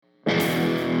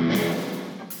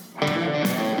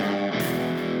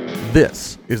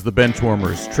This is the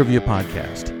Benchwarmers Trivia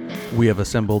Podcast. We have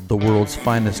assembled the world's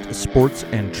finest sports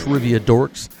and trivia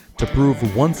dorks to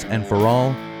prove once and for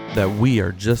all that we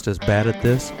are just as bad at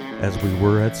this as we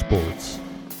were at sports.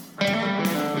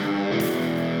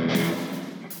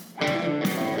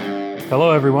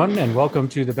 Hello, everyone, and welcome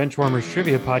to the Benchwarmers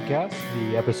Trivia Podcast,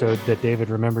 the episode that David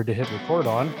remembered to hit record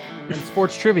on, and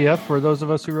sports trivia for those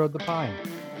of us who rode the pine.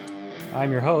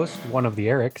 I'm your host, one of the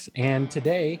Erics, and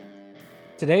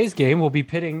today's game will be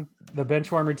pitting the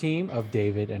Benchwarmer team of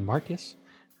David and Marcus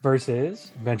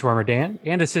versus Benchwarmer Dan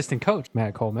and assistant coach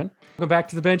Matt Coleman. Welcome back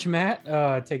to the bench, Matt.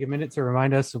 Take a minute to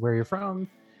remind us of where you're from,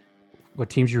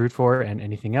 what teams you root for, and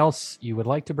anything else you would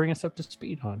like to bring us up to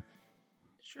speed on.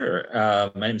 Sure.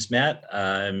 My name is Matt.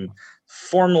 I'm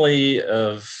formerly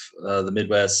of the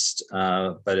Midwest,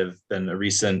 but have been a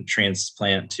recent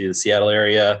transplant to the Seattle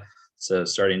area. So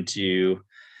starting to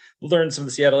learn some of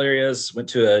the Seattle areas. Went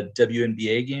to a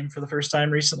WNBA game for the first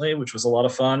time recently, which was a lot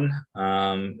of fun.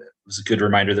 It was a good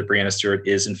reminder that Brianna Stewart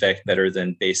is in fact better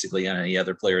than basically any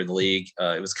other player in the league.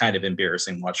 It was kind of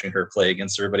embarrassing watching her play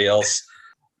against everybody else.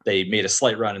 They made a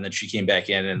slight run and then she came back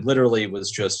in and literally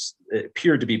it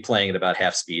appeared to be playing at about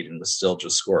half speed and was still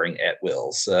just scoring at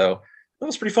will. So that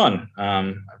was pretty fun.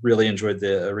 I really enjoyed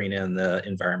the arena and the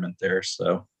environment there.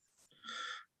 So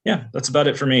yeah, that's about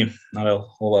it for me. Not a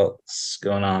whole lot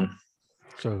going on.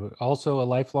 So also a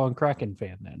lifelong Kraken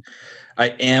fan then? I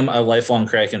am a lifelong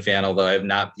Kraken fan, although I have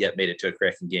not yet made it to a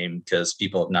Kraken game because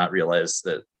people have not realized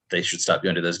that they should stop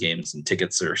going to those games and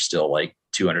tickets are still like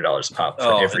 $200 a pop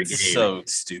for every game. It's so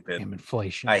stupid. Damn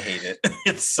inflation. I hate it.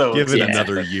 It's so Give it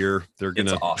another year.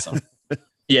 It's awesome.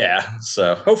 Yeah.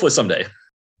 So hopefully someday.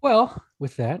 Well,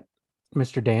 with that,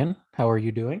 Mr. Dan, how are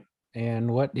you doing?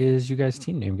 And what is you guys'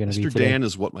 team name going to be Mr. today? Dan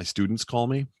is what my students call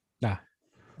me.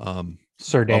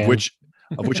 Sir Dan. Of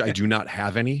which I do not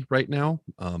have any right now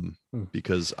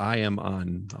because I am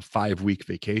on a 5-week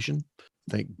vacation.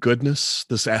 Thank goodness.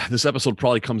 This episode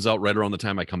probably comes out right around the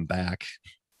time I come back.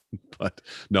 But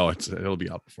no, it'll be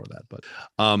out before that. But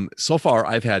so far,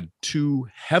 I've had 2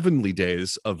 heavenly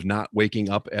days of not waking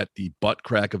up at the butt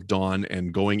crack of dawn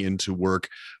and going into work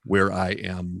where I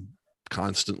am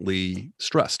constantly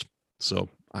stressed. So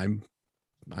I'm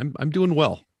doing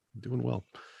well.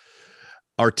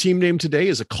 Our team name today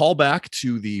is a callback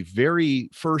to the very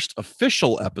first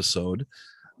official episode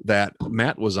that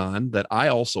Matt was on that I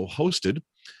also hosted.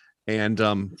 And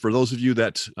for those of you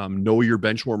that know your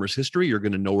Benchwarmers history, you're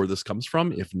going to know where this comes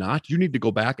from. If not, you need to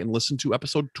go back and listen to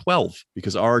episode 12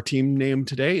 because our team name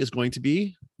today is going to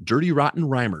be Dirty Rotten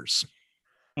Rhymers.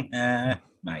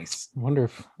 Nice. Wonder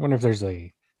if there's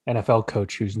a NFL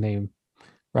coach whose name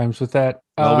rhymes with that.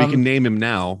 Well, we can name him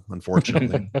now,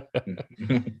 unfortunately.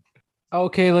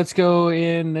 Okay, let's go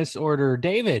in this order.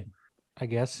 David, I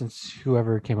guess, since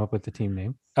whoever came up with the team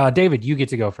name. David, you get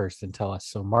to go first and tell us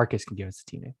so Marcus can give us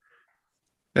the team name.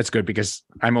 That's good because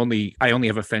I only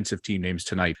have offensive team names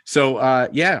tonight. So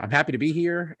I'm happy to be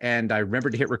here. And I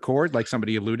remembered to hit record like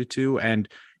somebody alluded to. And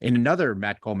in another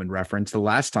Matt Coleman reference, the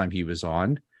last time he was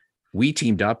on, we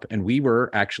teamed up and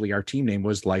our team name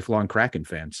was Lifelong Kraken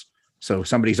Fans. So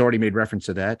somebody's already made reference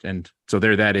to that. And so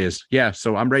there that is. Yeah.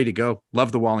 So I'm ready to go.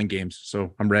 Love the Walling games.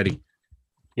 So I'm ready.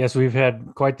 Yes, we've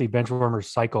had quite the Benchwarmers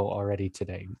cycle already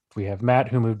today. We have Matt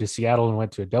who moved to Seattle and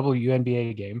went to a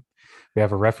WNBA game. We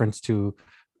have a reference to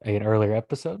an earlier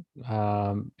episode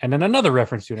and then another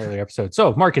reference to an earlier episode.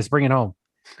 So Marcus, bring it home.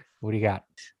 What do you got?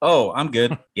 Oh, I'm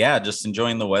good. Yeah, just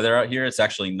enjoying the weather out here. It's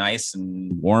actually nice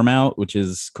and warm out, which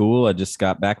is cool. I just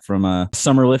got back from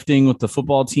summer lifting with the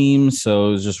football team, so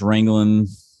I was just wrangling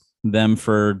them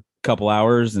for a couple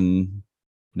hours, and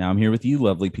now I'm here with you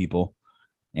lovely people.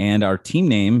 And our team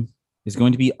name is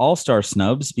going to be All-Star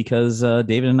Snubs because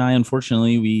David and I,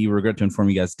 unfortunately, we regret to inform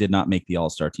you guys, did not make the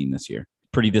All-Star team this year.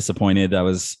 Pretty disappointed.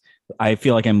 I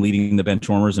feel like I'm leading the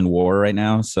Benchwarmers in war right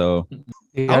now, so...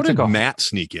 How did Matt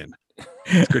sneak in?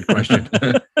 That's a good question.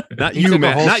 Not you,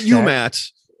 Matt. Not you, Matt.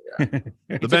 The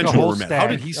Benchwarmer Matt. How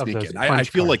did he stack sneak in? I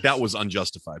feel like that was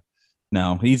unjustified.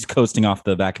 No, he's coasting off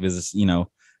the back of his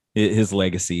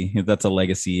legacy. That's a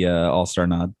legacy all-star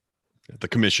nod. The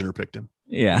commissioner picked him.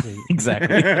 Yeah,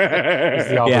 exactly.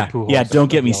 Yeah,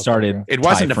 don't get me started. It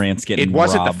wasn't robbed.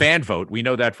 the fan vote. We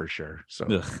know that for sure.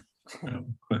 So.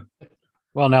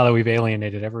 Well, now that we've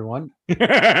alienated everyone,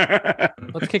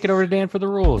 let's kick it over to Dan for the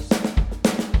rules.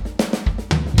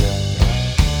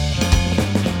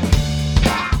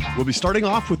 We'll be starting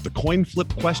off with the coin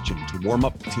flip question to warm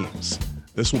up the teams.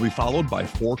 This will be followed by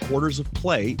 4 quarters of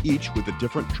play, each with a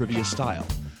different trivia style.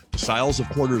 The styles of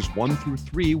quarters 1 through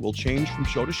 3 will change from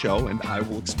show to show, and I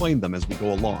will explain them as we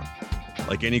go along.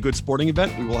 Like any good sporting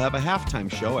event, we will have a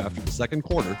halftime show after the second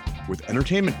quarter with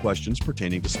entertainment questions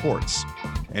pertaining to sports.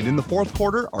 And in the fourth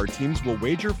quarter, our teams will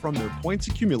wager from their points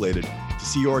accumulated to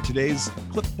see your today's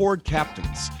clipboard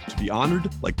captains to be honored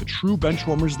like the true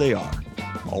benchwarmers they are.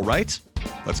 All right,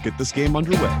 let's get this game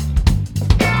underway.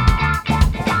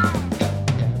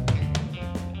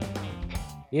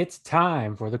 It's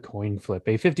time for the coin flip,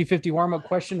 a 50-50 warm-up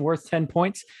question worth 10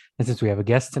 points. And since we have a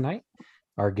guest tonight,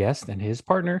 our guest and his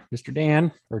partner, Mr.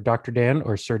 Dan, or Dr. Dan,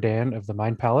 or Sir Dan of the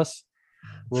Mind Palace,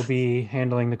 will be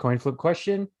handling the coin flip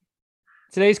question.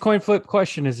 Today's coin flip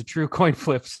question is a true coin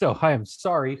flip. So I am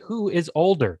sorry. Who is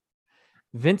older,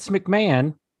 Vince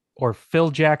McMahon or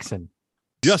Phil Jackson?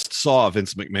 Just saw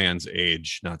Vince McMahon's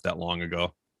age not that long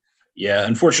ago. Yeah,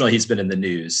 unfortunately, he's been in the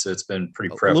news, so it's been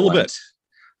pretty prevalent. A little bit.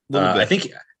 I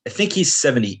think he's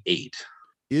 78.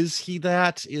 Is he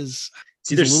that? I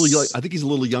think he's a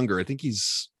little younger. I think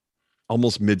he's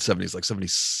almost mid 70s, like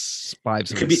 75,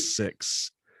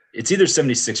 76. It's either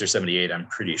 76 or 78. I'm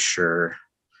pretty sure.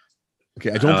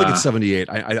 Okay, I don't think it's 78.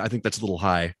 I think that's a little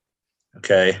high.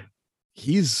 Okay.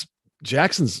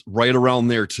 Jackson's right around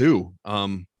there too.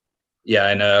 Yeah,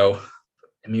 I know.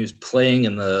 I mean, he was playing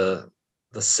in the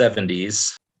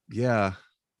 70s. Yeah.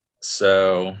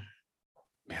 So,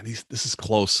 man, this is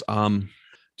close. I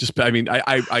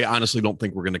honestly don't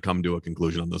think we're going to come to a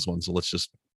conclusion on this one. So let's just.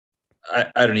 I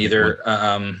don't either.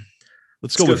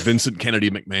 Let's go with Vincent Kennedy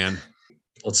McMahon.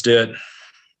 Let's do it.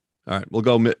 All right, we'll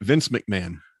go Vince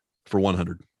McMahon for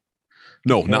 100.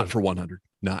 No, okay. Not for 100.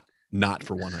 Not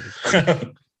for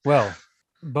 100. Well,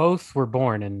 both were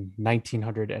born in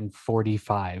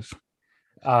 1945.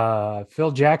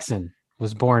 Phil Jackson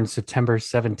was born September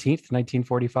 17th,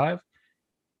 1945.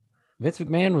 Vince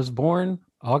McMahon was born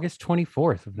August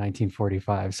 24th of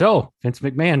 1945. So Vince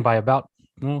McMahon by about,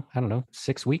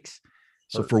 6 weeks.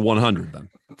 So for 100 then.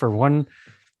 For one,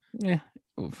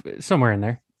 somewhere in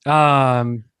there.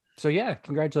 So yeah,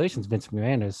 congratulations. Vince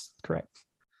McMahon is correct.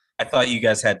 I thought you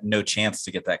guys had no chance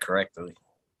to get that correctly.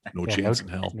 No chance in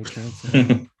hell. No chance in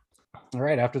hell. All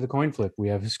right, after the coin flip, we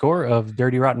have a score of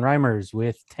Dirty Rotten Rhymers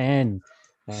with 10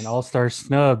 and All-Star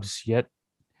Snubs yet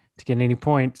to get any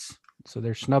points. So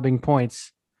they're snubbing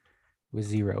points with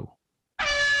 0.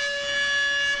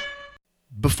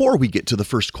 Before we get to the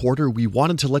first quarter, we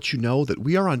wanted to let you know that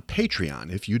we are on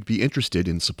Patreon if you'd be interested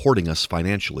in supporting us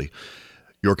financially.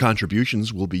 Your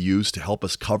contributions will be used to help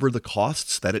us cover the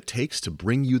costs that it takes to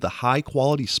bring you the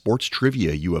high-quality sports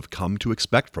trivia you have come to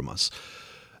expect from us.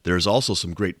 There's also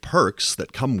some great perks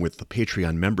that come with the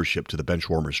Patreon membership to the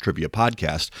Benchwarmers Trivia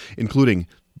Podcast, including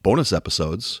bonus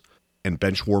episodes and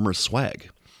Benchwarmers swag.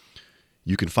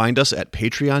 You can find us at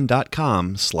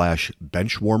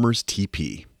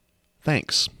patreon.com/benchwarmerstp.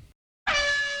 Thanks.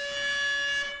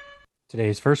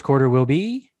 Today's first quarter will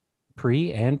be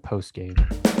pre- and post-game.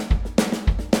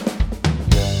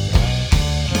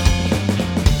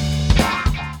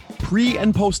 Pre-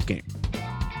 and post-game.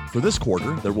 For this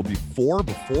quarter, there will be 4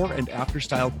 before and after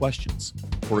style questions.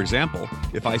 For example,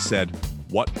 if I said,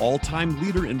 what all-time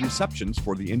leader in receptions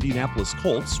for the Indianapolis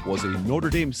Colts was a Notre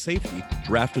Dame safety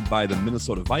drafted by the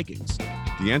Minnesota Vikings?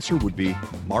 The answer would be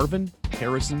Marvin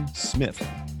Harrison Smith.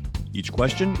 Each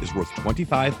question is worth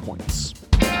 25 points.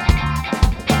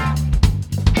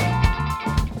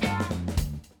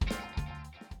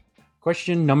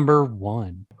 Question number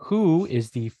 1. Who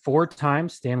is the 4-time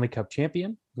Stanley Cup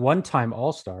champion, 1-time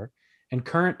All-Star, and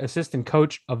current assistant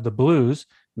coach of the Blues,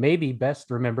 maybe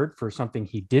best remembered for something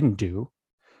he didn't do,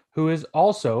 who is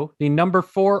also the number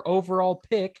 4 overall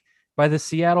pick by the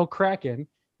Seattle Kraken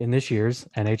in this year's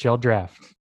NHL draft?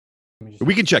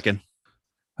 We can check in.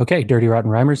 Okay, Dirty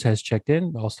Rotten Rhymers has checked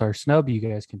in. All-Star Snub, you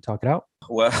guys can talk it out.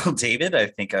 Well, David, I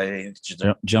think I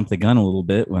jumped the gun a little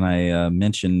bit when I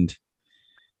mentioned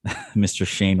Mr.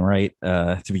 Shane Wright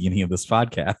at the beginning of this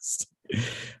podcast.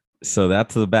 So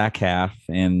that's the back half.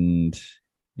 And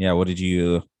yeah, what did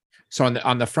you... So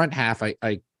on the front half,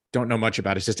 I don't know much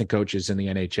about assistant coaches in the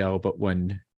NHL, but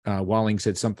when Walling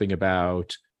said something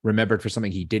about remembered for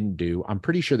something he didn't do, I'm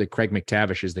pretty sure that Craig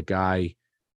McTavish is the guy,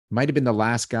 might have been the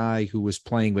last guy who was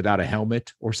playing without a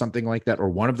helmet or something like that, or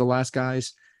one of the last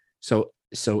guys. So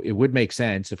it would make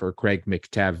sense if for Craig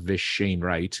McTavish, Shane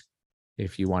Wright,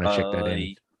 if you want to check that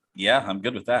in. Yeah, I'm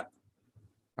good with that.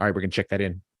 All right, we're going to check that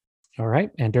in. All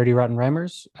right. And Dirty Rotten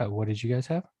Rhymers, what did you guys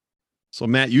have? So,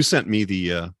 Matt, you sent me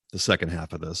the second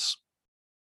half of this,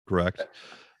 correct?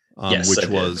 Yes,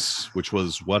 which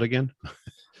was what again?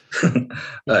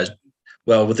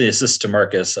 Well, with the assist to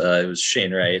Marcus, it was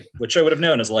Shane Wright, which I would have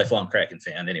known as a lifelong Kraken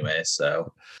fan anyway.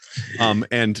 So,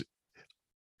 and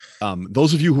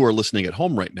those of you who are listening at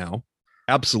home right now,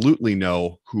 absolutely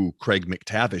know who Craig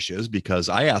McTavish is because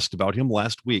I asked about him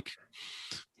last week.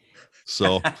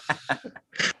 So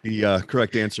the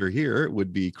correct answer here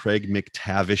would be Craig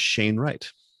McTavish, Shane Wright.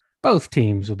 Both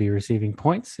teams will be receiving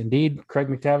points. Indeed, Craig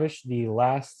McTavish, the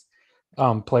last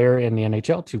player in the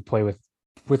NHL to play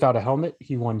without a helmet.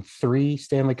 He won 3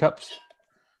 Stanley Cups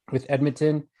with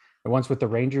Edmonton, once with the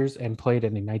Rangers, and played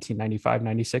in the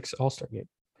 1995-96 All-Star game.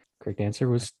 Correct answer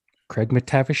was Craig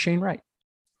McTavish, Shane Wright.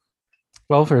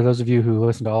 Well, for those of you who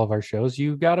listen to all of our shows,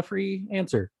 you got a free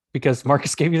answer because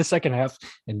Marcus gave you the second half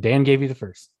and Dan gave you the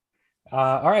first.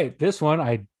 All right, this one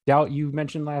I doubt you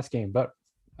mentioned last game, but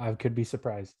I could be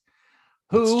surprised.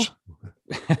 Who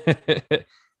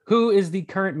is the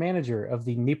current manager of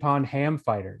the Nippon Ham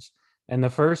Fighters and the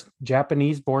first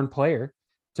Japanese-born player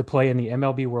to play in the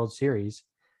MLB World Series,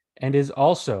 and is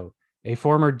also a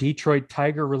former Detroit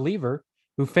Tiger reliever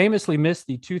who famously missed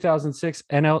the 2006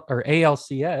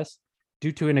 ALCS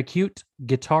due to an acute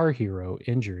Guitar Hero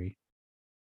injury?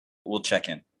 We'll check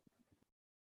in.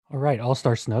 All right,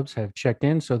 All-Star Snubs have checked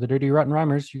in, so the Dirty Rotten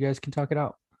Rhymers, you guys can talk it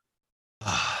out.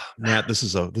 Matt, this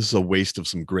is a waste of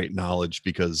some great knowledge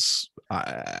because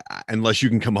unless you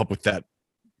can come up with that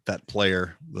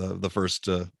player, the first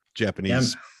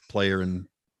Japanese player in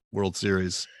World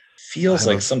Series, seems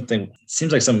like something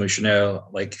we should know.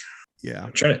 Like, yeah,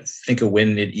 I'm trying to think of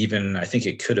when I think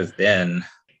it could have been.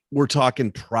 We're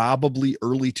talking probably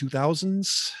early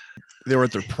 2000s. They were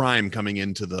at their prime coming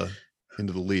into the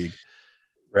league.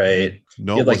 Right.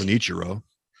 No, it wasn't Ichiro.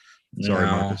 Sorry,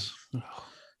 No. Marcus.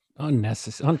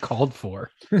 Unnecessary, uncalled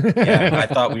for. Yeah, I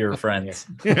thought we were friends.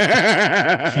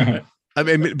 I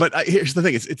mean, but here's the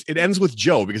thing: it ends with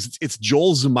Joe because it's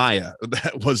Joel Zumaya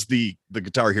that was the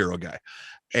Guitar Hero guy,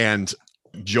 and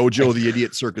JoJo the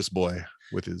Idiot Circus Boy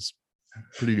with his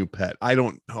pretty new pet. I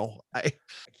don't know. I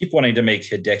keep wanting to make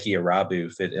Hideki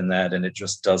Arabu fit in that, and it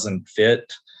just doesn't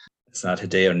fit. It's not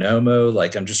Hideo Nomo.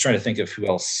 Like, I'm just trying to think of who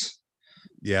else.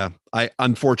 Yeah,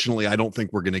 unfortunately I don't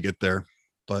think we're gonna get there,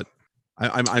 but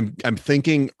I'm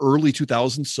thinking early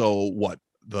 2000s. So what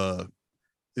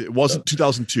it wasn't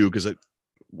 2002 because it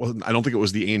wasn't. I don't think it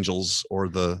was the Angels or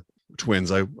the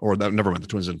Twins. Never mind, the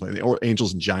Twins didn't play. Or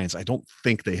Angels and Giants. I don't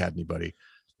think they had anybody.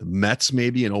 The Mets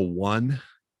maybe in 01.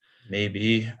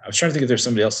 Maybe. I was trying to think if there's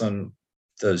somebody else on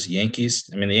those Yankees.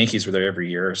 I mean, the Yankees were there every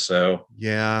year, so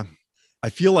yeah, I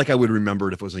feel like I would remember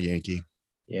it if it was a Yankee.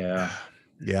 Yeah.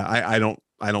 Yeah, I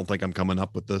don't think I'm coming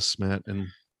up with this, Matt. And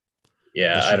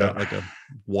yeah, I don't like a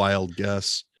wild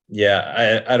guess.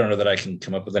 Yeah, I don't know that I can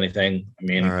come up with anything. I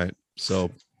mean, all right, so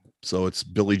it's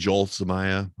Billy Joel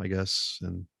Samaya, I guess,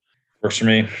 and works for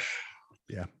me.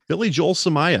 Yeah, Billy Joel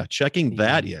Samaya, checking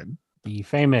that in. The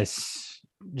famous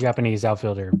Japanese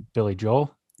outfielder Billy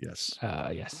Joel. Yes.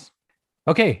 Yes.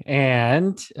 Okay,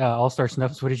 and All-Star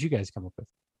Snuffs, what did you guys come up with?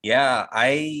 Yeah,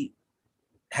 I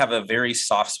have a very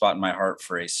soft spot in my heart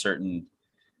for a certain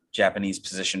Japanese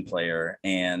position player,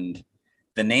 and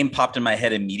the name popped in my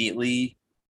head immediately,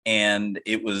 and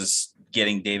it was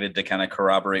getting David to kind of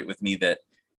corroborate with me that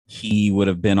he would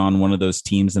have been on one of those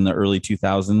teams in the early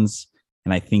 2000s,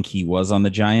 and I think he was on the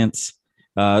Giants.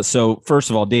 So first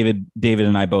of all, David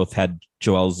and I both had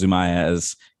Joel Zumaya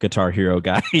as Guitar Hero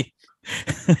guy.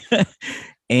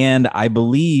 And I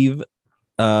believe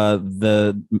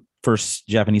the first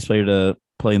Japanese player to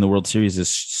play in the World Series is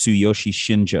Tsuyoshi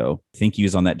Shinjo. I think he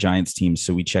was on that Giants team,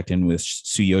 so we checked in with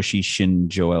Tsuyoshi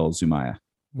Shinjoel Zumaya.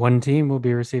 One team will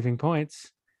be receiving points.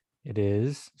 It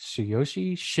is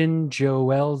Tsuyoshi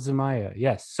Shinjoel Zumaya.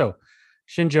 Yes, so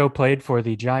Shinjo played for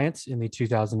the Giants in the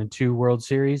 2002 World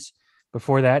Series.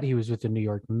 Before that, he was with the New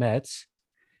York Mets.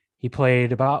 He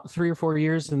played about 3 or 4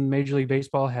 years in Major League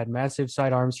Baseball, had massive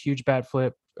sidearms, huge bat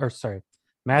flip,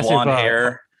 massive blonde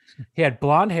hair. He had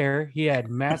blonde hair. He had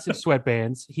massive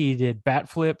sweatbands. He did bat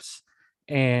flips,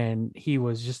 and he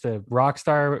was just a rock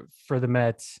star for the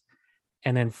Mets.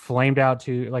 And then flamed out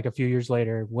to, like, a few years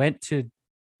later, went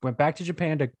back to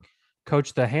Japan to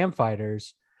coach the Ham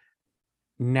Fighters.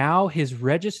 Now his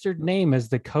registered name as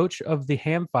the coach of the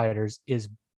Ham Fighters is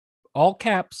all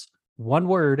caps, one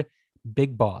word,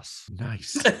 Big Boss.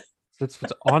 Nice. That's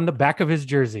what's on the back of his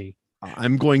jersey.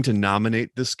 I'm going to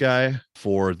nominate this guy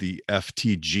for the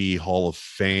FTG Hall of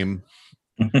Fame.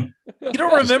 You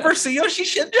don't remember Tsuyoshi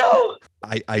Shinjo?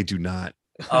 I do not.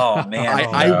 Oh man,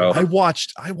 I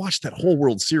watched that whole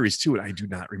World Series too, and I do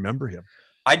not remember him.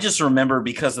 I just remember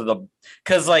because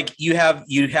like you have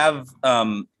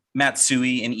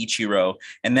Matsui and Ichiro,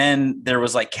 and then there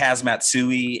was like Kaz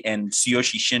Matsui and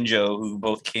Tsuyoshi Shinjo, who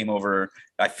both came over,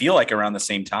 I feel like around the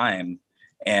same time.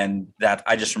 And that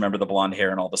I just remember the blonde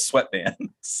hair and all the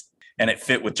sweatbands, and it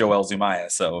fit with Joel Zumaya.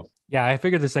 So Yeah, I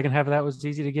figured the second half of that was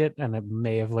easy to get, and it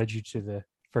may have led you to the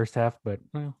first half, but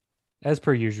well, as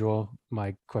per usual,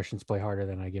 my questions play harder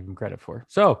than I give them credit for.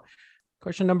 So,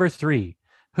 question number 3.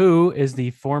 Who is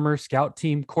the former scout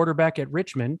team quarterback at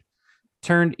Richmond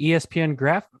turned ESPN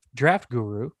draft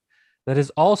guru that is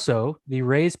also the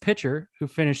Rays pitcher who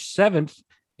finished 7th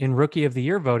in Rookie of the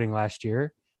Year voting last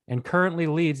year and currently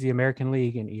leads the American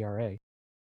League in ERA?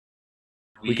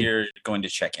 We're going to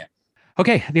check in.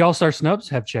 Okay, the All-Star snubs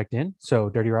have checked in. So,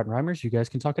 Dirty Rotten Rhymers, you guys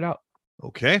can talk it out.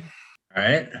 Okay. All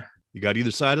right. You got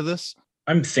either side of this?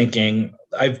 I'm thinking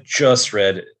I've just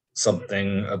read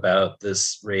something about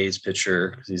this Rays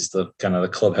pitcher. He's the kind of the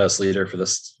clubhouse leader for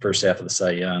this first half of the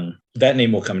Cy Young. That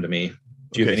name will come to me.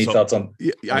 Do you have any thoughts on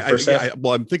the first half?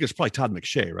 Well, I'm thinking it's probably Todd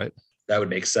McShay, right? That would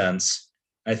make sense.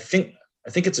 I think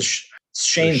it's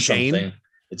Shane something.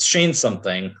 It's Shane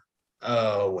something.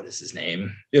 Oh, what is his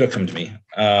name? It'll come to me.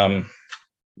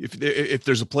 If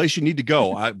there's a place you need to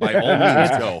go, by all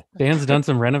means go. Dan's done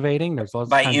some renovating. There's lots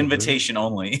by invitation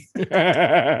only.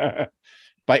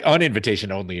 By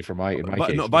uninvitation only for my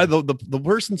case. No, by the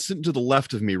person sitting to the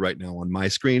left of me right now on my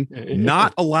screen,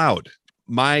 not allowed.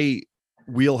 My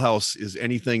wheelhouse is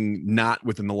anything not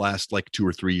within the last like 2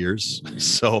 or 3 years.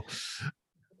 So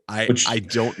I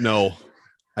don't know.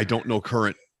 I don't know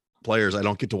current players. I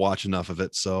don't get to watch enough of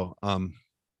it. So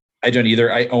I don't either.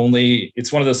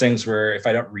 It's one of those things where if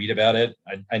I don't read about it,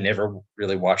 I never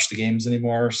really watch the games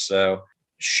anymore. So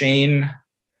Shane,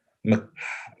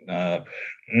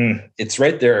 it's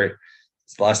right there.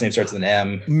 His last name starts with an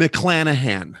M.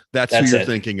 McClanahan. That's who you're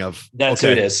thinking of. That's who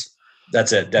it is.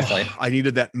 That's it. Definitely. I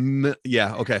needed that.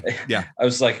 Yeah. Okay. Yeah. I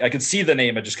was like, I could see the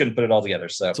name. I just couldn't put it all together.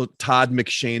 So Todd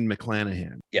McShane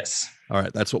McClanahan. Yes. All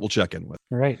right. That's what we'll check in with.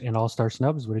 All right. And All-Star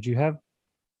snubs, what did you have?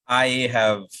 I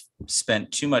have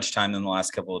spent too much time in the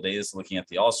last couple of days looking at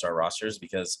the All-Star rosters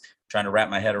because I'm trying to wrap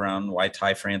my head around why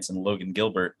Ty France and Logan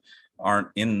Gilbert aren't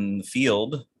in the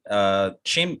field.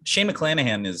 Shane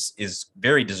McClanahan is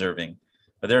very deserving,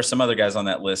 but there are some other guys on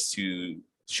that list who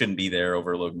shouldn't be there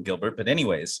over Logan Gilbert. But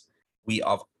anyways, we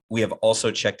have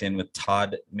also checked in with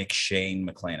Todd McShane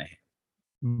McClanahan.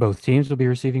 Both teams will be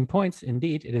receiving points.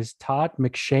 Indeed, it is Todd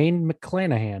McShane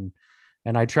McClanahan.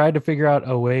 And I tried to figure out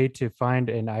a way to find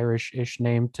an Irish-ish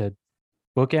name to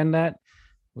bookend that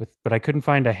but I couldn't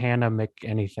find a Hannah Mc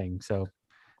anything. So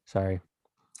sorry.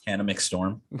 Hannah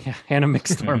McStorm. Yeah, Hannah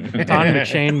McStorm. Todd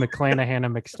McShane McClanahan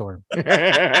McStorm.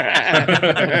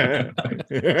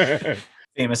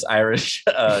 Famous Irish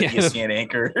ESPN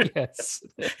anchor. Yes.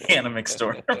 Hannah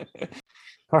McStorm.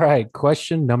 All right.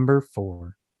 Question number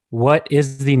 4. What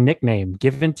is the nickname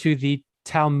given to the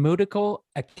Talmudical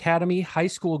Academy High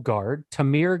School guard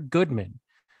Tamir Goodman,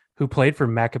 who played for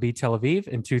Maccabi Tel Aviv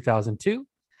in 2002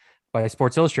 by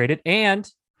Sports Illustrated and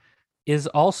is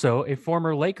also a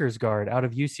former Lakers guard out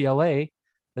of UCLA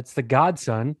that's the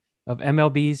godson of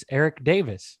MLB's Eric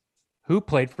Davis, who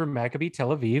played for Maccabi Tel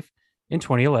Aviv in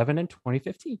 2011 and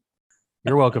 2015.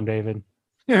 You're welcome, David.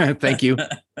 Thank you.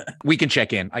 We can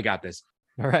check in. I got this.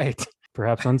 All right.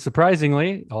 Perhaps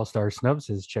unsurprisingly, All-Star Snubs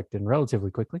has checked in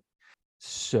relatively quickly.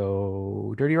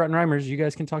 So, Dirty Rotten Rhymers, you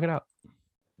guys can talk it out.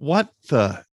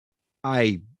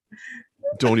 I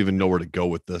don't even know where to go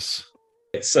with this.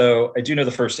 So I do know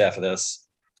the first half of this.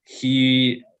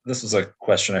 This was a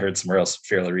question I heard somewhere else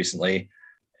fairly recently.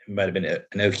 It might have been an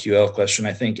OQL question,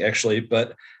 I think, actually,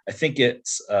 but I think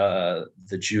it's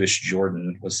the Jewish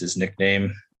Jordan was his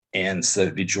nickname. And so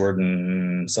it'd be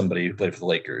Jordan, somebody who played for the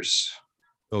Lakers.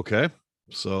 Okay.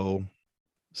 So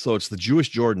it's the Jewish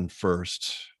Jordan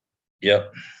first.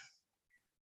 Yep.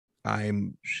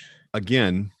 I'm,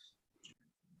 again,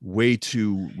 way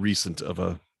too recent of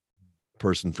a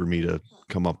person for me to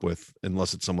come up with,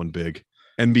 unless it's someone big.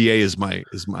 NBA is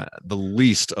the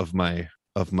least of my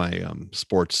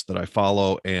sports that I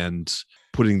follow, and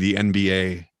putting the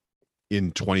NBA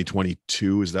in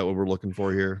 2022, is that what we're looking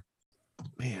for here?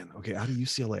 Man, okay, out of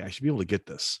UCLA, I should be able to get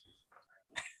this.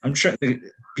 I'm trying to think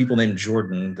people named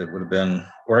Jordan that would have been,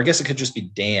 or I guess it could just be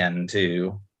Dan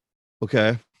too.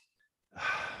 Okay.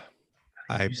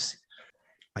 I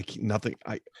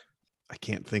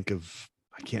can't think of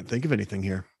anything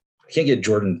here. I can't get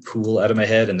Jordan Poole out of my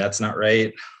head, and that's not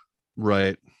right.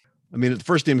 Right. I mean, the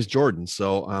first name is Jordan,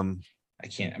 so I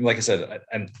can't. Like I said,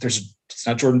 it's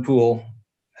not Jordan Poole.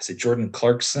 I say Jordan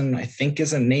Clarkson, I think,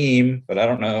 is a name, but I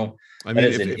don't know. I mean,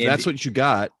 if that's what you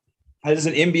got. That is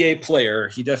an NBA player.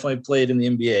 He definitely played in the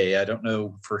NBA. I don't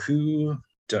know for who.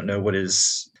 Don't know what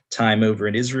his time over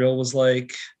in Israel was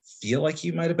like. Feel like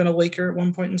he might have been a Laker at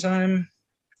one point in time.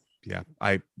 Yeah,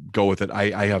 I go with it.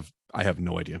 I have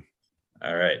no idea.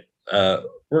 All right.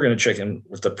 We're going to check in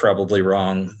with the probably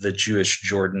wrong, the Jewish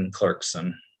Jordan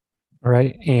Clarkson. All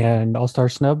right. And All-Star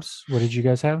Snubs, what did you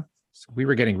guys have? So we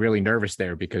were getting really nervous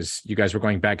there because you guys were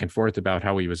going back and forth about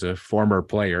how he was a former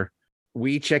player.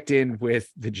 We checked in with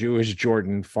the Jewish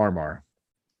Jordan Farmar.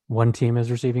 One team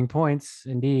is receiving points.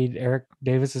 Indeed, Eric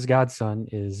Davis's godson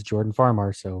is Jordan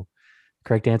Farmar. So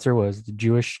correct answer was the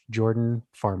Jewish Jordan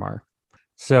Farmar.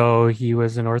 So he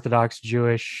was an Orthodox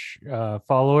Jewish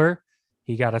follower.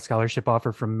 He got a scholarship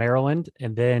offer from Maryland,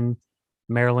 and then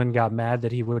Maryland got mad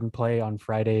that he wouldn't play on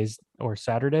Fridays or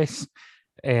Saturdays.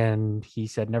 And he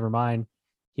said, never mind.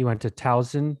 He went to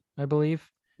Towson, I believe.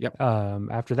 Yep.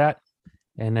 After that,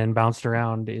 and then bounced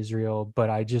around Israel.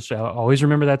 But I always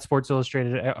remember that Sports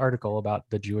Illustrated article about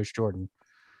the Jewish Jordan.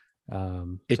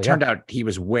 It turned out he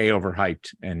was way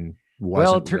overhyped and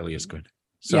wasn't really as good.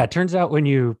 So, yeah, it turns out when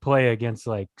you play against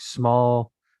like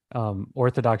small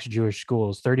Orthodox Jewish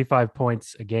schools, 35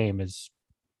 points a game is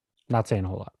not saying a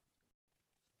whole lot.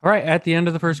 All right, at the end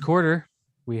of the first quarter,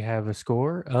 we have a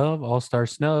score of All-Star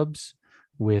Snubs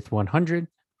with 100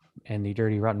 and the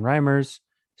Dirty Rotten Rhymers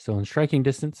still in striking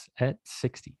distance at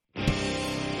 60.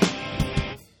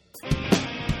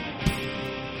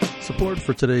 Support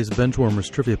for today's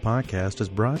Benchwarmers Trivia podcast is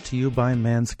brought to you by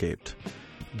Manscaped,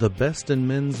 the best in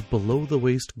men's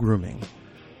below-the-waist grooming.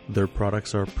 Their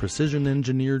products are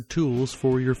precision-engineered tools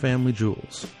for your family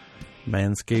jewels.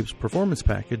 Manscaped's Performance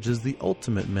Package is the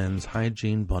ultimate men's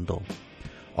hygiene bundle.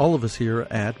 All of us here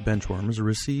at Benchwarmers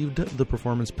received the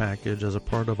Performance Package as a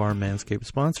part of our Manscaped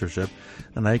sponsorship,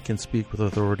 and I can speak with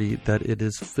authority that it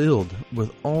is filled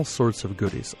with all sorts of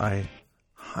goodies. I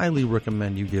highly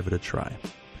recommend you give it a try.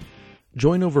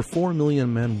 Join over 4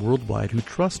 million men worldwide who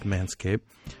trust Manscaped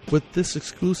with this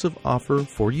exclusive offer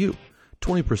for you.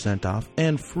 20% off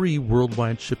and free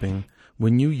worldwide shipping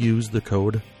when you use the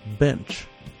code BENCH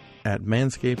at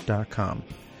manscaped.com.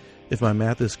 If my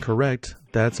math is correct,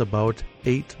 that's about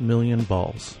 8 million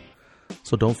balls.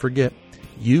 So don't forget,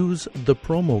 use the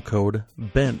promo code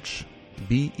BENCH,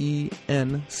 BENCH,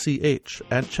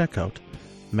 at checkout,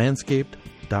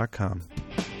 manscaped.com.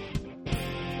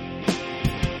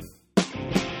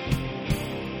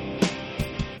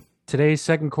 Today's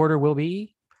second quarter will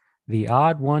be the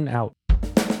odd one out.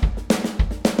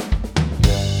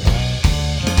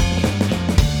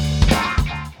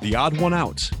 The odd one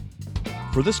out.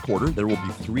 For this quarter, there will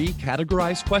be 3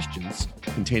 categorized questions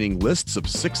containing lists of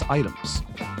 6 items.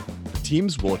 The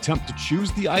teams will attempt to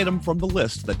choose the item from the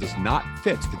list that does not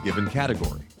fit the given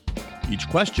category. Each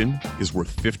question is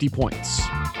worth 50 points.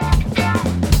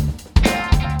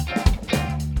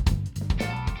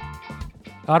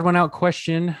 Odd one out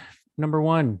question number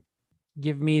 1.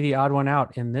 Give me the odd one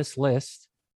out in this list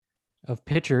of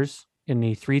pitchers in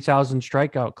the 3,000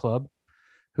 strikeout club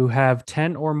who have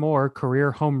 10 or more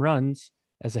career home runs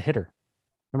as a hitter.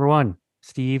 Number 1,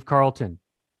 Steve Carlton.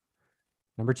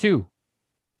 Number 2,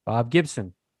 Bob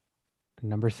Gibson.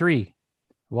 Number 3,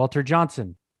 Walter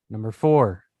Johnson. Number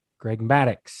 4, Greg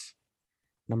Maddux.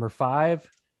 Number 5,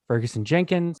 Ferguson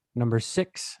Jenkins. Number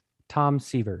 6, Tom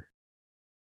Seaver.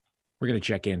 we're going to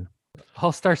check in.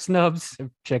 All-Star Snubs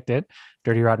have checked in.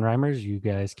 Dirty Rotten Rhymers, you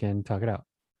guys can talk it out.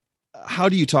 How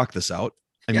do you talk this out?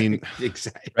 I mean,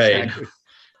 exactly. Right.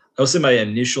 I would say my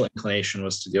initial inclination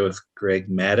was to go with Greg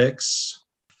Maddux,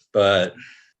 but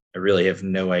I really have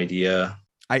no idea.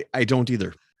 I don't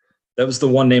either. That was the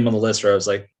one name on the list where I was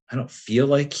like, I don't feel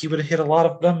like he would have hit a lot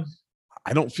of them.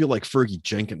 I don't feel like Fergie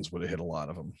Jenkins would have hit a lot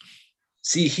of them.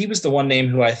 See, he was the one name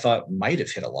who I thought might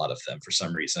have hit a lot of them for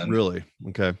some reason. Really?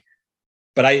 Okay.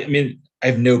 But I mean, I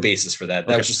have no basis for that.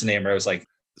 That Okay. was just a name where I was like,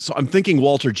 So I'm thinking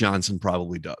Walter Johnson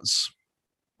probably does.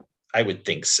 I would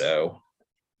think so.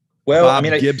 Well, Bob I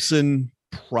mean, Gibson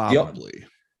probably.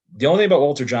 The only thing about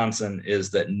Walter Johnson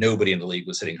is that nobody in the league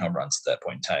was hitting home runs at that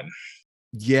point in time.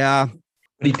 Yeah.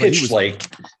 But he pitched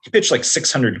like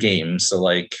 600 games, so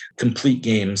like complete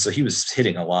games. So he was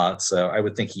hitting a lot. So I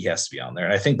would think he has to be on there.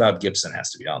 And I think Bob Gibson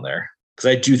has to be on there because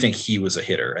I do think he was a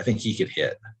hitter. I think he could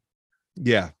hit.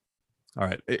 Yeah. All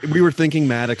right. We were thinking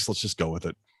Maddux. Let's just go with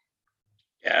it.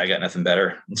 Yeah, I got nothing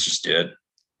better. Let's just do it.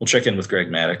 We'll check in with Greg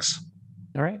Maddux.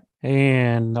 All right.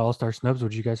 And All-Star Snubs,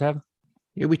 what did you guys have?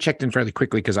 Yeah, we checked in fairly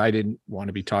quickly because I didn't want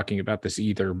to be talking about this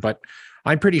either, but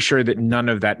I'm pretty sure that none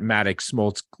of that Maddox,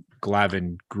 Smoltz,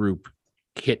 Glavine group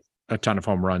hit a ton of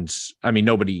home runs. I mean,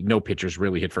 no pitchers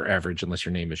really hit for average unless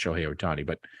your name is Shohei Ohtani,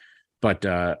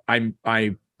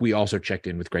 but we also checked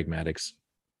in with Greg Maddux.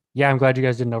 Yeah, I'm glad you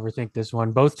guys didn't overthink this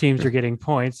one. Both teams are getting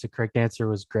points. The correct answer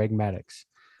was Greg Maddux.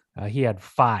 He had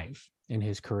 5 in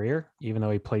his career, even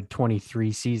though he played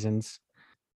 23 seasons.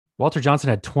 Walter Johnson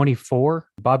had 24.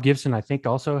 Bob Gibson, I think,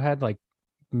 also had like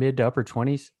mid to upper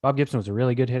 20s. Bob Gibson was a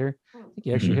really good hitter. I think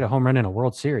he actually hit a home run in a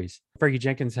World Series. Fergie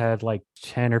Jenkins had like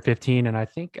 10 or 15, and I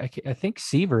think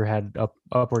Seaver had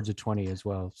upwards of 20 as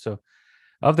well. So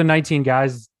of the 19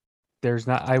 guys, there's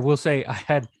not. I will say I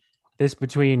had this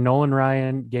between Nolan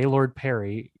Ryan, Gaylord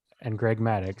Perry, and Greg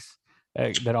Maddux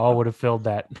that all would have filled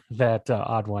that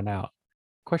odd one out.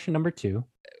 Question number 2: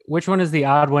 which one is the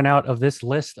odd one out of this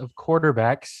list of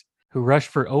quarterbacks who rushed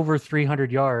for over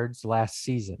 300 yards last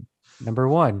season? Number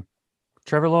 1,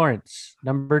 Trevor Lawrence.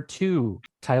 Number 2,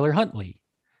 Tyler Huntley.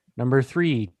 Number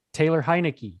 3, Taylor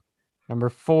Heineke. Number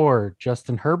 4,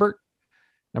 Justin Herbert.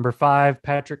 Number 5,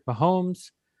 Patrick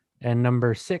Mahomes. And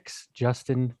number 6,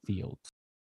 Justin Fields.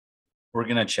 We're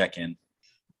going to check in.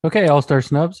 Okay, All-Star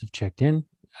Snubs have checked in,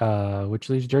 which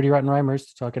leaves Dirty Rotten Rhymers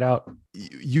to talk it out.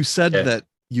 You said that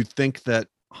you think that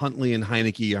Huntley and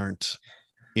Heineke aren't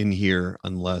in here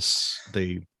unless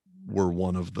they were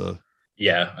one of the...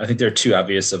 Yeah, I think they're too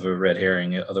obvious of a red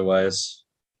herring otherwise.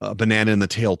 A banana in the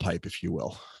tailpipe, if you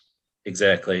will.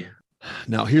 Exactly.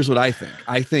 Now, here's what I think.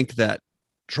 I think that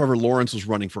Trevor Lawrence was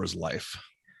running for his life.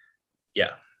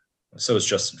 Yeah. So is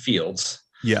Justin Fields.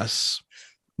 Yes.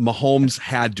 Mahomes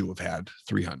had to have had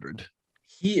 300.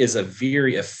 He is a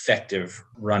very effective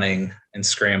running and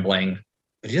scrambling,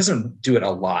 but he doesn't do it a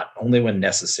lot, only when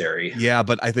necessary. Yeah,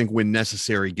 but I think when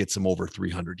necessary gets him over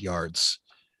 300 yards.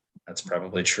 That's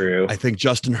probably true. I think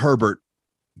Justin Herbert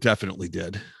definitely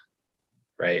did.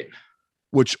 Right.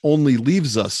 Which only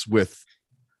leaves us with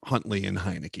Huntley and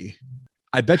Heineke.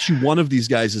 I bet you one of these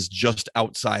guys is just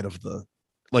outside of the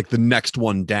next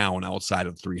one down outside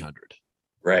of 300.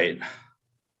 Right.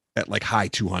 At like high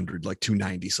 200, like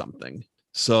 290 something.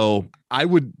 So I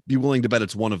would be willing to bet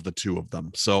it's one of the two of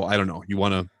them. So I don't know.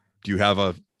 Do you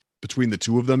have between the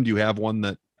two of them, do you have one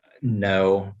that?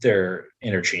 No, they're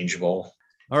interchangeable.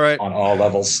 All right. On all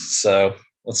levels. So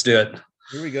let's do it.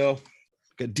 Here we go.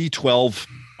 Got D12.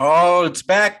 Oh, it's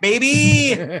back,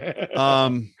 baby.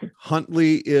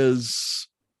 Huntley is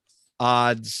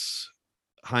odds.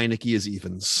 Heineke is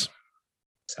evens.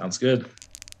 Sounds good.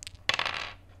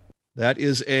 That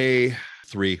is a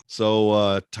 3.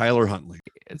 So Tyler Huntley.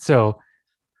 So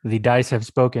the dice have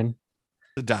spoken.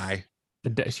 The die. The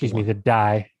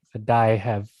die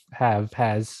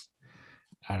has.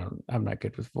 I'm not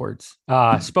good with words.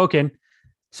 Spoken.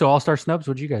 So All-Star Snubs,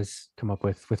 what'd you guys come up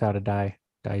with without a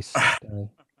dice?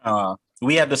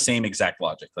 We had the same exact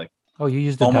logic, like you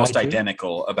used almost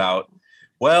identical about,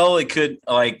 well, it could,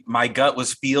 like, my gut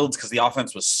was Fields because the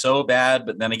offense was so bad,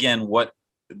 but then again,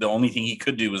 the only thing he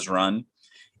could do was run.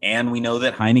 And we know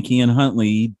that Heineke and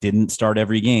Huntley didn't start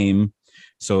every game.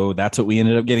 So that's what we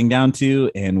ended up getting down to.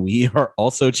 And we are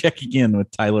also checking in with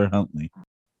Tyler Huntley.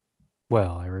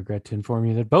 Well, I regret to inform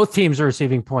you that both teams are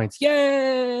receiving points.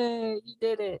 Yay! You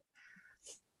did it.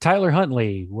 Tyler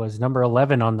Huntley was number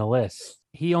 11 on the list.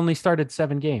 He only started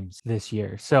 7 games this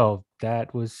year. So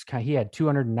that was he had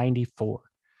 294.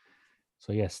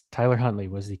 So yes, Tyler Huntley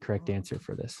was the correct answer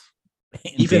for this.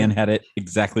 Dan had it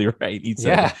exactly right. He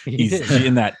said he's did.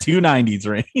 in that 290s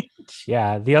range.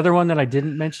 Yeah. The other one that I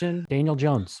didn't mention, Daniel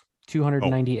Jones,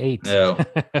 298.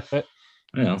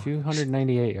 No.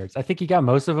 298 yards. I think he got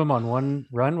most of them on one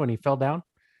run when he fell down.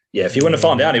 Yeah, if he wouldn't have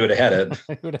fallen down, he would have had it.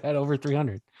 He would have had over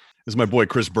 300. As my boy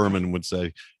Chris Berman would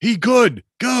say, he could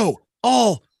go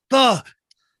all the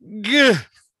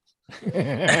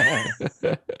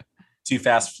Too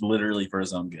fast, literally, for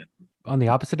his own good. On the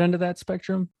opposite end of that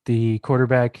spectrum, the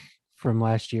quarterback from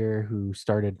last year who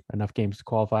started enough games to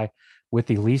qualify with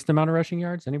the least amount of rushing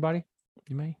yards. Anybody?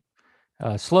 You may.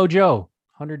 Slow Joe,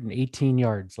 118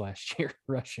 yards last year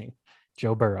rushing.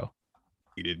 Joe Burrow.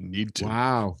 He didn't need to.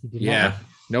 Wow. Yeah.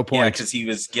 No point. Yeah, because he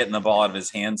was getting the ball out of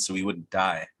his hands so he wouldn't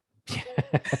die.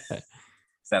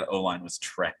 That O-line was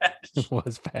trash. It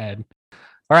was bad.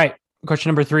 All right. Question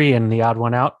number 3 and the odd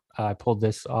one out. I pulled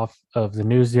this off of the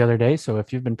news the other day. So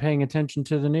if you've been paying attention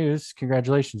to the news,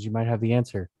 congratulations, you might have the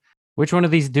answer. Which one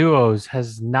of these duos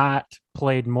has not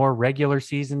played more regular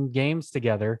season games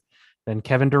together than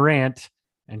Kevin Durant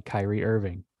and Kyrie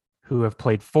Irving, who have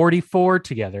played 44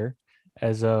 together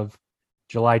as of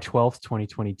July 12th,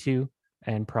 2022,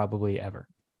 and probably ever?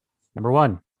 Number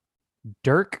 1,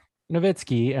 Dirk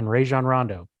Nowitzki and Rajon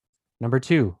Rondo. Number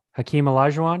 2, Hakeem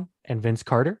Olajuwon and Vince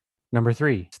Carter. Number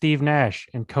 3, Steve Nash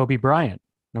and Kobe Bryant.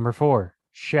 Number 4,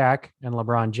 Shaq and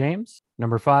LeBron James.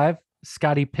 Number 5,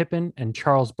 Scottie Pippen and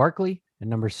Charles Barkley. And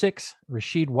number 6,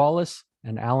 Rasheed Wallace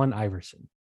and Allen Iverson.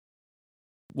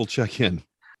 We'll check in.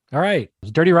 All right.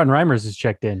 Dirty Rotten Rhymers is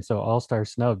checked in. So All-Star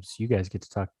Snubs, you guys get to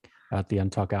talk about the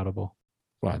untalk-outable.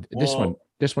 Well,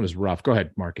 this one is rough. Go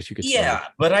ahead, Marcus. You could start.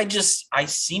 But I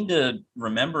seem to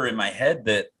remember in my head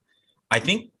that I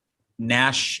think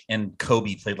Nash and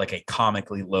Kobe played like a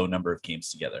comically low number of games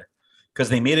together because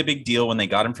they made a big deal when they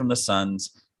got him from the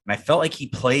Suns. And I felt like he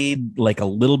played like a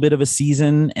little bit of a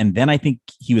season. And then I think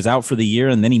he was out for the year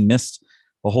and then he missed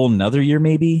a whole nother year,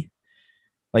 maybe.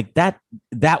 Like that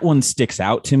one sticks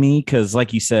out to me because,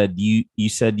 like you said, you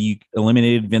said you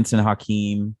eliminated Vincent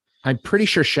Hakeem. I'm pretty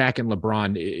sure Shaq and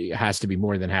LeBron has to be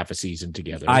more than half a season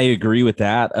together. I agree with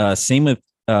that. Same with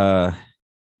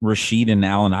Rashid and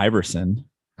Allen Iverson.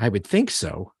 I would think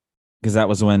so. Because that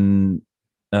was when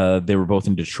they were both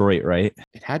in Detroit, right?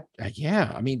 It had,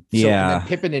 yeah. I mean, yeah.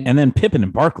 And then Pippen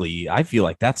and Barkley. I feel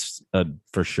like that's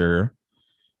for sure.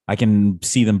 I can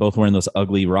see them both wearing those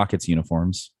ugly Rockets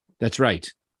uniforms. That's right.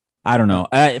 I don't know.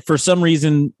 For some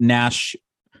reason, Nash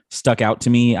stuck out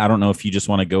to me. I don't know if you just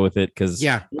want to go with it because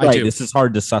right, this is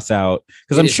hard to suss out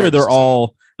because I'm sure they're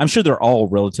all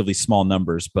relatively small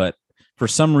numbers, but for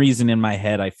some reason in my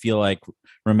head, I feel like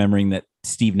remembering that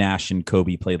Steve Nash and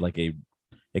Kobe played like a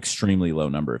extremely low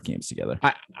number of games together.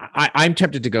 I'm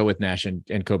tempted to go with Nash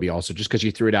and Kobe also, just because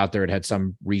you threw it out there. It had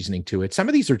some reasoning to it. Some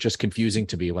of these are just confusing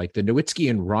to me, like the Nowitzki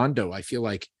and Rondo. I feel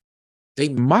like they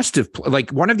must have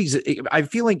like one of these. I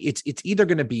feel like it's either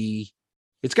going to be,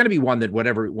 one that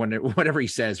whatever he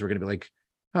says, we're going to be like,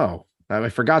 oh, I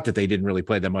forgot that they didn't really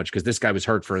play that much because this guy was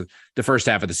hurt for the first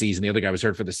half of the season. The other guy was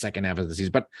hurt for the second half of the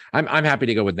season. But I'm happy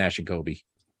to go with Nash and Kobe.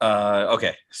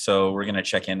 Okay, so we're going to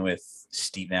check in with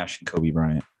Steve Nash and Kobe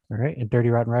Bryant. All right. And Dirty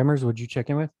Rotten Rhymers, would you check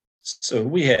in with? So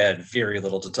we had very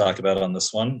little to talk about on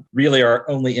this one. Really, our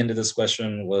only end of this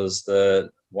question was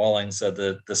that Walling said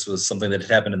that this was something that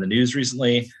had happened in the news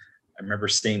recently. I remember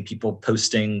seeing people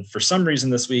posting, for some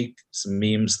reason this week, some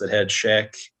memes that had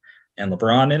Shaq and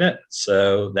LeBron in it.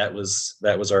 So that was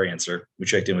our answer. We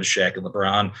checked in with Shaq and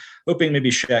LeBron, hoping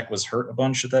maybe Shaq was hurt a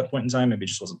bunch at that point in time. Maybe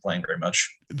just wasn't playing very much.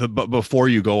 But before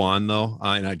you go on, though,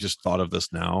 and I just thought of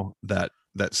this now, that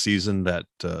season that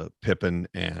Pippen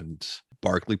and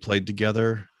Barkley played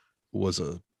together was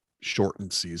a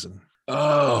shortened season.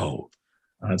 Oh,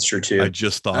 that's true too. I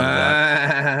just thought of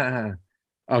that.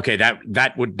 Okay,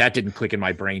 that didn't click in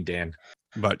my brain, Dan.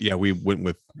 But yeah, we went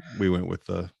with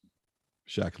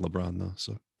Shaq and LeBron though.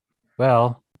 So,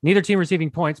 well, neither team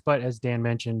receiving points, but as Dan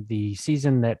mentioned, the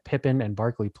season that Pippen and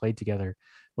Barkley played together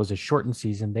was a shortened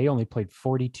season. They only played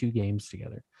 42 games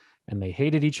together, and they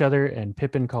hated each other. And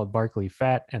Pippen called Barkley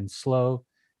fat and slow,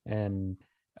 and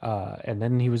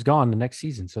then he was gone the next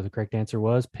season. So the correct answer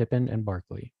was Pippen and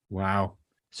Barkley. Wow.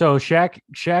 So Shaq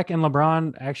and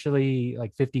LeBron actually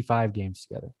like 55 games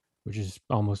together, which is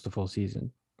almost a full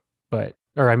season. More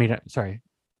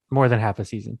than half a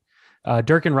season.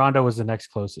 Dirk and Rondo was the next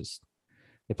closest.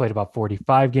 They played about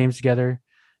 45 games together.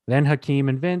 Then Hakeem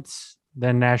and Vince.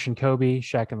 Then Nash and Kobe.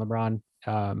 Shaq and LeBron.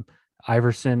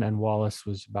 Iverson and Wallace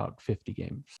was about 50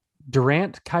 games.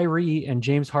 Durant, Kyrie, and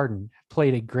James Harden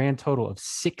played a grand total of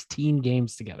 16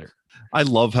 games together. I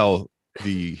love how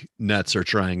the Nets are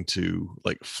trying to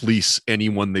like fleece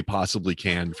anyone they possibly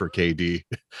can for KD,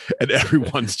 and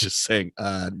everyone's just saying,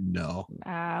 no.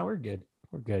 We're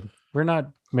good. We're not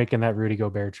making that Rudy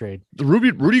Gobert trade. The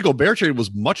Rudy Gobert trade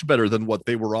was much better than what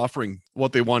they were offering,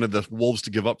 what they wanted the Wolves to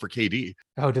give up for KD.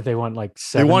 Oh, did they want like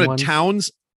 7? They wanted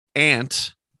Towns,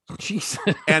 Ant, jeez,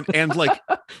 and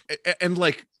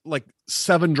like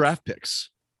 7 draft picks.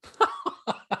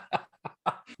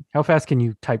 How fast can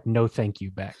you type no thank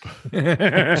you back?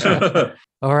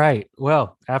 All right.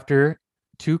 Well, after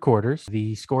 2 quarters,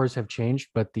 the scores have changed,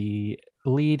 but the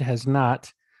lead has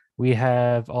not. We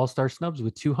have All-Star Snubs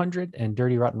with 200 and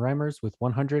Dirty Rotten Rhymers with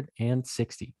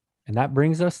 160. And that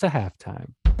brings us to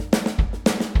halftime.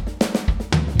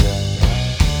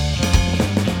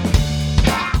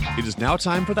 It is now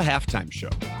time for the halftime show.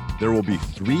 There will be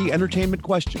 3 entertainment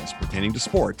questions pertaining to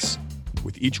sports,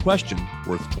 with each question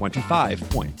worth 25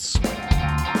 points.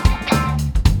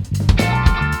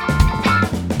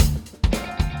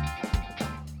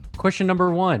 Question number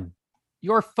 1.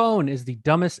 Your phone is the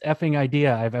dumbest effing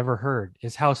idea I've ever heard,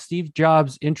 is how Steve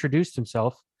Jobs introduced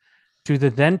himself to the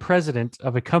then president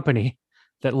of a company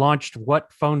that launched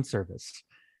what phone service?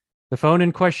 The phone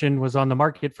in question was on the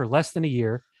market for less than a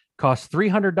year, cost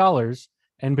 $300,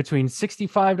 and between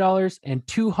 $65 and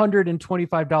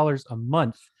 $225 a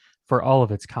month for all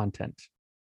of its content.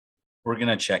 We're going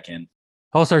to check in.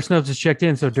 All-Star Snubs is checked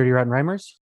in, so Dirty Rotten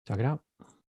Rhymers, talk it out.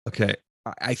 Okay.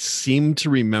 I seem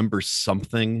to remember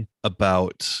something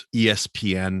about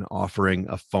ESPN offering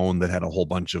a phone that had a whole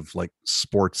bunch of like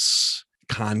sports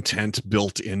content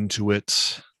built into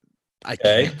it. I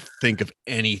can't think of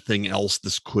anything else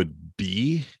this could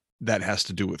be that has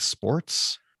to do with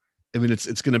sports. I mean,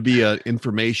 it's going to be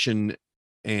information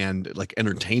and like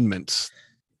entertainment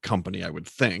company, I would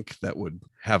think, that would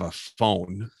have a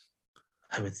phone.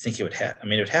 I would think it would have. I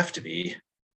mean, it would have to be.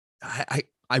 I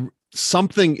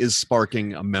something is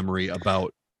sparking a memory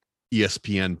about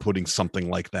ESPN putting something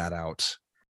like that out,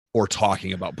 or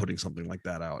talking about putting something like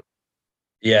that out.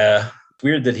 Yeah,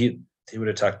 weird that he would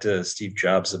have talked to Steve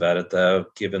Jobs about it, though,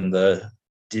 given the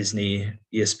Disney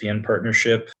ESPN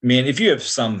partnership. I mean, if you have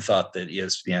some thought that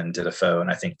ESPN did a phone,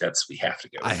 I think we have to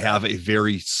go with I have a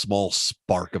very small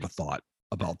spark of a thought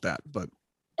about that, but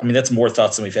I mean, that's more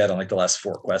thoughts than we've had on like the last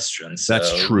 4 questions. So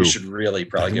that's true. We should really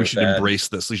probably we should embrace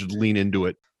this. We should lean into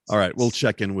it. All right, we'll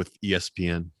check in with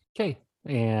ESPN. Okay,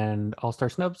 and All-Star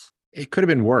Snubs. It could have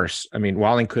been worse. I mean,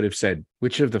 Walling could have said,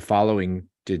 which of the following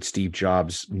did Steve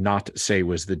Jobs not say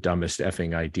was the dumbest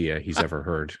effing idea he's ever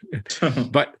heard?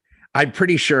 But I'm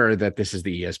pretty sure that this is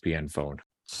the ESPN phone.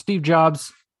 Steve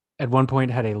Jobs at one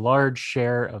point had a large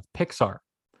share of Pixar,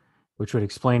 which would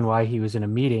explain why he was in a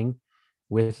meeting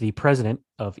with the president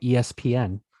of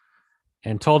ESPN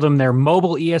and told him their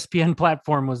mobile ESPN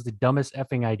platform was the dumbest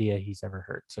effing idea he's ever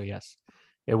heard. So yes,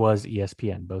 it was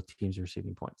ESPN. Both teams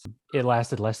receiving points. It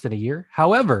lasted less than a year.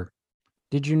 However,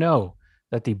 did you know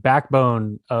that the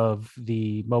backbone of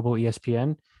the mobile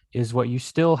ESPN is what you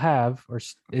still have, or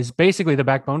is basically the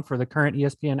backbone for the current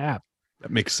ESPN app?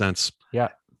 That makes sense. Yeah.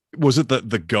 Was it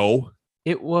the Go?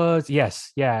 It was,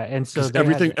 yes. Yeah. And so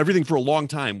everything for a long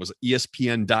time was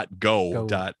ESPN.go.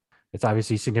 It's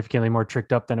obviously significantly more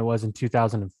tricked up than it was in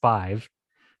 2005,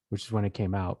 which is when it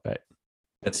came out. But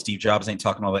that Steve Jobs ain't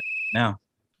talking all that now.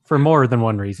 For more than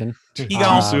one reason. He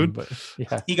gone soon. But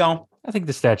yeah, he gone. I think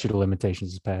the statute of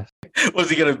limitations is passed. Was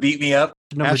he going to beat me up?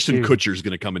 Ashton Kutcher's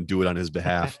going to come and do it on his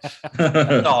behalf.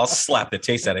 I'll slap the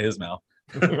taste out of his mouth.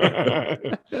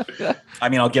 I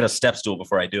mean, I'll get a step stool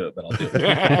before I do it, but I'll do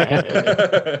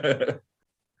it.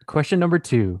 Question number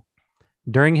 2.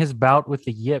 During his bout with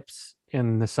the Yips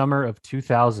in the summer of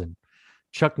 2000,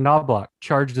 Chuck Knobloch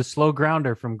charged a slow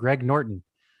grounder from Greg Norton,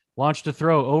 launched a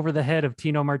throw over the head of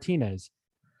Tino Martinez,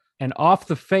 and off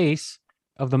the face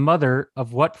of the mother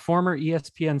of what former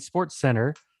ESPN Sports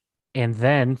Center and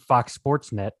then Fox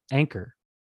Sports Net anchor?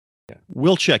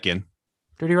 We'll check in.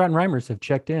 Dirty Rotten Rhymers have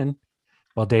checked in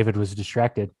while David was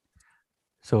distracted.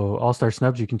 So All-Star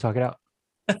Snubs, you can talk it out.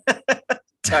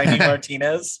 Tiny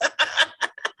Martinez.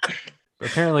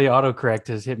 Apparently autocorrect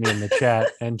has hit me in the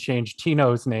chat and changed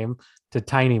Tino's name to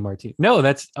Tiny Martinez. No,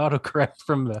 that's autocorrect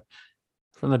from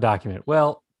the document.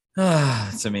 Well,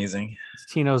 it's amazing.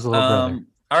 It's Tino's little brother.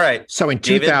 All right. So in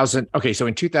 2000, so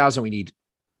in 2000, we need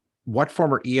what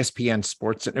former ESPN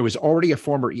Sports? It was already a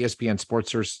former ESPN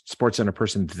Sports Center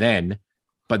person then,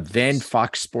 but then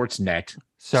Fox Sports Net.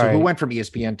 Sorry. So who went from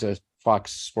ESPN to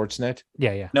Fox Sports Net?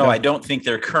 Yeah. No, I don't think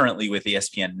they're currently with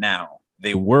ESPN now.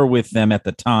 They were with them at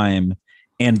the time,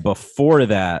 and before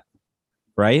that,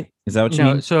 right? Is that what you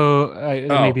mean? So it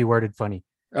may be worded funny.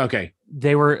 Okay.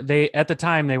 They at the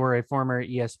time they were a former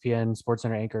ESPN Sports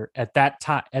Center anchor. At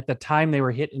the time they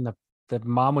were hit in the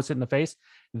mom was hit in the face.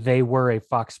 They were a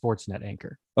Fox Sports Net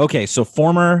anchor. Okay, so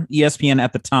former ESPN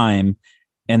at the time,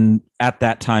 and at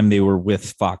that time they were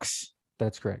with Fox.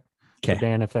 That's correct. Okay, so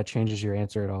Dan, if that changes your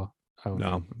answer at all. Oh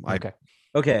no.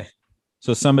 Okay.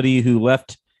 So somebody who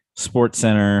left Sports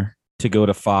Center to go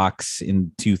to Fox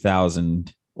in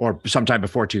 2000 or sometime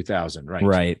before 2000, right?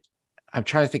 Right. I'm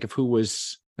trying to think of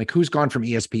who's gone from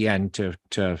ESPN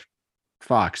to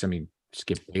Fox. I mean,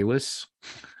 Skip Bayless.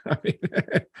 I mean,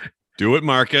 do it,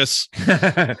 Marcus.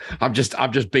 I'm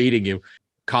just baiting you.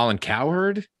 Colin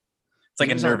Cowherd. It's like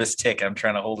a nervous tick. I'm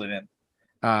trying to hold it in.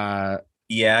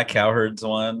 Yeah, Cowherd's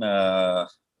one.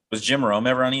 Was Jim Rome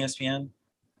ever on ESPN?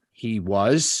 He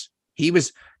was.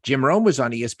 Jim Rome was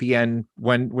on ESPN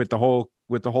when with the whole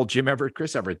Jim Everett,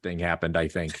 Chris Everett thing happened, I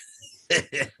think.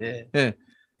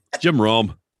 Jim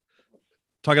Rome.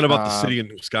 Talking about the city in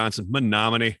Wisconsin,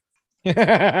 Menominee.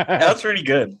 That's pretty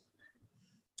good.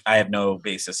 I have no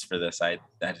basis for this. I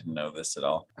didn't know this at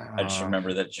all. I just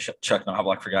remember that Chuck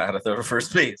Knobloch forgot how to throw to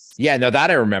first base. Yeah, no,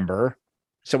 that I remember.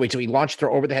 So he launched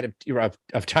throw over the head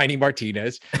of Tiny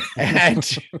Martinez,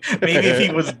 and maybe if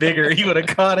he was bigger, he would have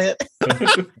caught it.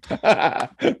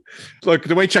 Look,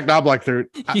 the way Chuck Knobloch threw.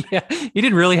 Yeah, he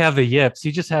didn't really have the yips.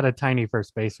 He just had a tiny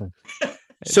first baseman.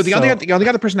 So the only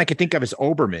other person I could think of is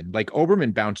Oberman. Like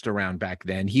Oberman bounced around back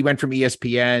then. He went from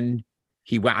ESPN.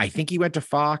 I think he went to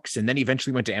Fox, and then he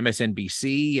eventually went to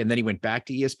MSNBC, and then he went back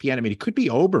to ESPN. I mean, it could be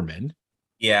Oberman.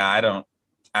 Yeah, I don't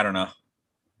know.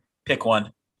 Pick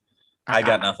one. I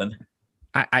got nothing.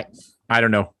 I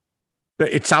don't know.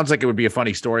 It sounds like it would be a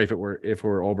funny story if it were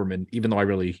Oberman, even though I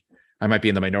might be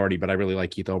in the minority, but I really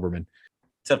like Keith Oberman.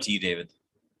 It's up to you, David.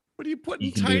 What are you putting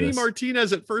You can do Tiny this.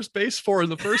 Martinez at first base for in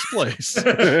the first place? Up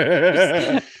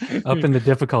in the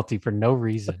difficulty for no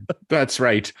reason. That's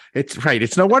right. It's right.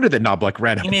 It's no wonder that Knobloch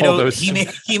ran He up made all those. he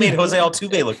made Jose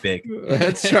Altuve look big.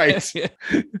 That's right.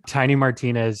 Tiny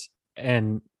Martinez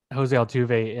and Jose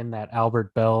Altuve in that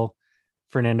Albert Bell,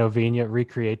 Fernando Vina,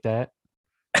 recreate that.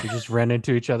 You just run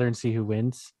into each other and see who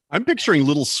wins. I'm picturing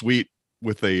Little Sweet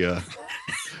with a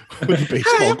with a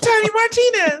baseball. Hi, I'm Tiny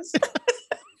Martinez.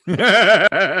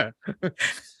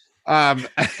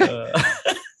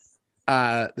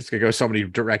 This could go so many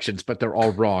directions, but they're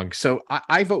all wrong. So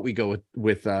I vote we go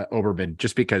with Oberman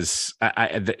just because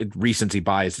the recency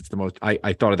bias. It's the most.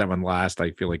 I thought of that one last.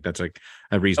 I feel like that's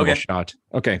a reasonable shot.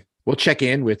 Okay, we'll check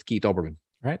in with Keith Oberman.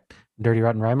 All right. Dirty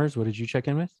Rotten Rhymers, what did you check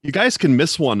in with? You guys can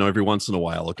miss one every once in a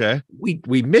while, okay?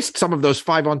 We missed some of those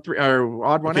 5-on-3 or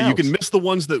odd one. Okay, outs. you can miss the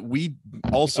ones that we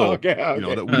also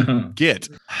that we get.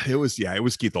 It was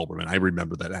Keith Olbermann. I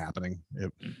remember that happening.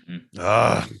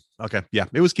 Okay, yeah,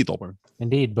 it was Keith Olbermann.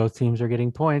 Indeed, both teams are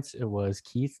getting points. It was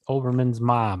Keith Olbermann's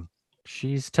mom.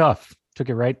 She's tough. Took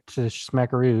it right to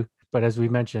Smackaroo. But as we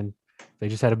mentioned, they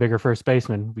just had a bigger first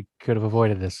baseman. We could have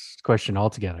avoided this question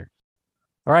altogether.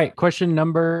 All right, question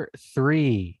number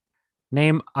 3.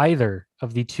 Name either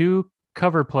of the 2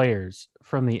 cover players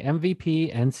from the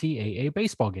MVP NCAA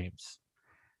baseball games.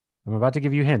 I'm about to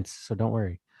give you hints, so don't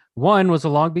worry. One was a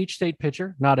Long Beach State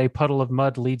pitcher, not a Puddle of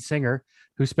Mud lead singer,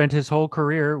 who spent his whole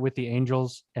career with the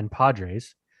Angels and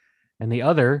Padres. And the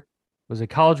other was a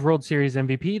College World Series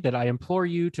MVP that I implore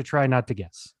you to try not to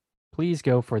guess. Please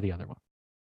go for the other one.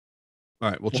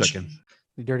 All right, we'll check in.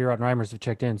 The Dirty Rotten Rhymers have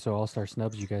checked in, so All-Star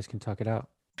Snubs, you guys can talk it out.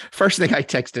 First thing I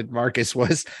texted Marcus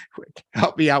was,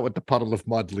 help me out with the Puddle of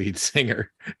Mud lead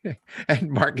singer. And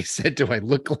Marcus said, do I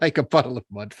look like a Puddle of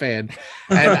Mud fan?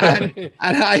 And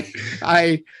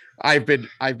I've been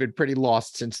pretty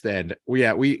lost since then. We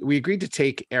agreed to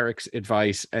take Eric's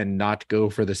advice and not go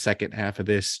for the second half of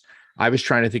this. I was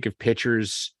trying to think of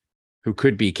pitchers who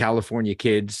could be California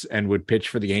kids and would pitch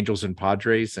for the Angels and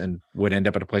Padres and would end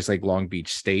up at a place like Long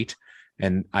Beach State.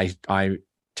 And I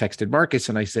texted Marcus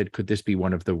and I said, could this be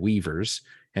one of the Weavers?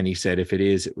 And he said, if it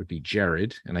is, it would be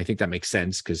Jared. And I think that makes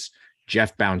sense because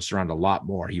Jeff bounced around a lot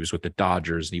more. He was with the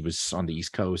Dodgers and he was on the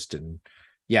East Coast. And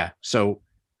yeah, so,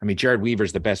 I mean, Jared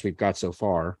Weaver's the best we've got so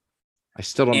far. I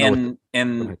still don't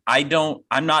know.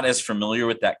 I'm not as familiar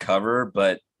with that cover,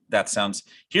 but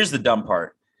here's the dumb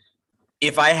part.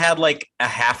 If I had like a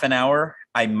half an hour,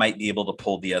 I might be able to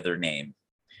pull the other name,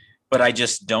 but I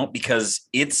just don't because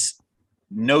it's,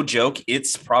 no joke,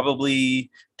 it's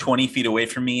probably 20 feet away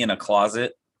from me in a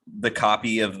closet. The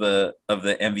copy of the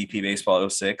MVP Baseball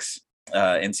 06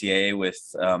 NCAA with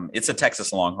it's a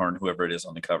Texas Longhorn, whoever it is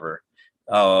on the cover.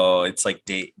 Oh, it's like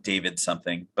David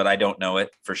something, but I don't know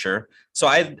it for sure. So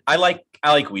I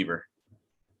like Weaver.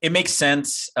 It makes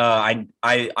sense. I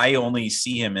only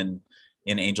see him in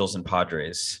Angels and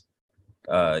Padres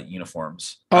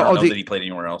uniforms. I don't know that he played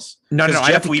anywhere else. No.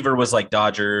 Jeff Weaver was like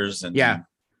Dodgers and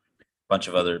bunch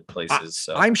of other places.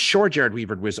 So I'm sure Jared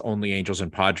Weaver was only Angels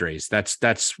and Padres. That's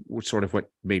sort of what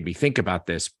made me think about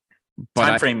this. But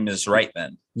time frame is right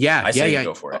then. I say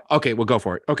go for it. Okay, we'll go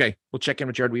for it. Okay, we'll check in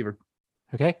with Jared Weaver.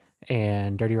 Okay,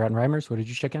 and Dirty Rotten Rhymers, what did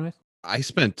you check in with? I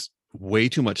spent way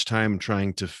too much time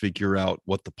trying to figure out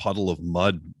what the Puddle of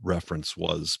Mud reference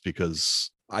was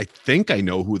because I think I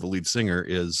know who the lead singer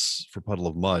is for Puddle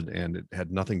of Mud, and it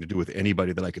had nothing to do with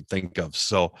anybody that I could think of.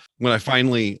 So when I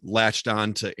finally latched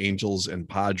on to Angels and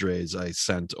Padres, I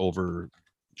sent over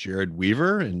Jared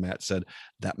Weaver, and Matt said,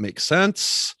 that makes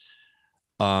sense.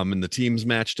 And the teams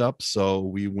matched up, so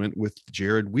we went with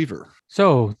Jared Weaver.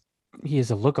 So he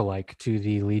is a lookalike to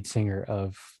the lead singer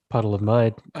of Puddle of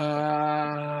Mud.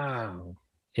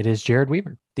 It is Jared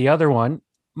Weaver. The other one,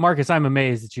 Marcus, I'm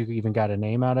amazed that you even got a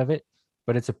name out of it.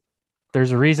 But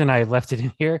there's a reason I left it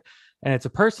in here, and it's a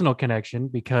personal connection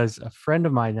because a friend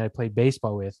of mine that I played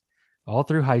baseball with all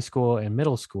through high school and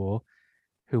middle school,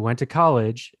 who went to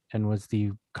college and was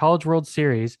the College World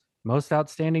Series most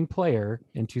outstanding player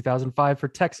in 2005 for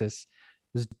Texas,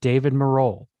 was David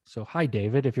Merroll. So hi,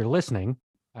 David, if you're listening,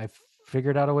 I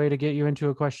figured out a way to get you into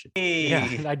a question. Hey.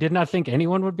 Yeah, I did not think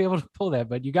anyone would be able to pull that,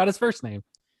 but you got his first name.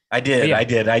 I did.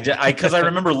 Because I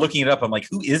remember looking it up. I'm like,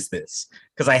 who is this?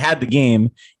 Because I had the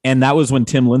game, and that was when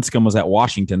Tim Lincecum was at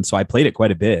Washington, so I played it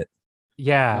quite a bit.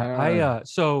 Yeah,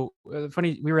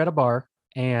 funny. We were at a bar,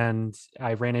 and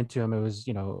I ran into him. It was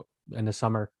in the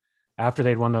summer after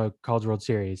they'd won the College World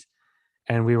Series,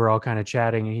 and we were all kind of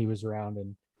chatting, and he was around,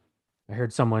 and I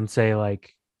heard someone say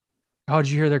like, "Oh, did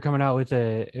you hear they're coming out with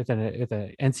a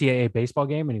NCAA baseball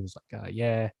game?" And he was like,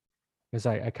 "Yeah," because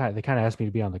they kind of asked me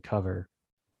to be on the cover.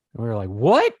 And we were like,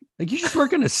 what? Like, you just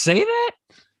weren't going to say that?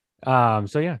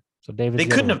 So yeah. So David, They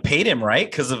couldn't have paid him, right?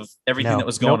 Because of everything that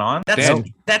was going on.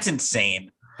 That's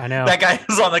insane. I know. That guy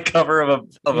was on the cover of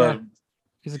a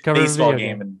He's a cover baseball of a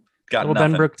game and got Little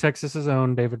nothing. Benbrook, Texas's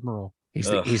own David Merle. He's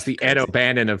the Ed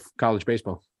O'Bannon of college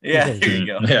baseball. Yeah, here you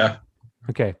go. Yeah.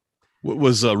 Okay.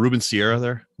 Was Ruben Sierra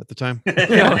there at the time?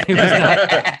 No, he was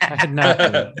not. I had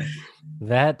not.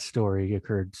 That story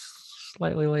occurred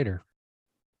slightly later.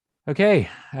 Okay.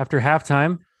 After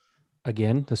halftime,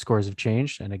 again, the scores have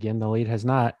changed. And again, the lead has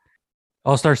not.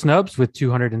 All-Star Snubs with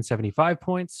 275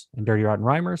 points and Dirty Rotten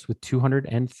Rhymers with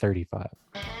 235.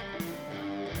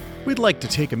 We'd like to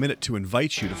take a minute to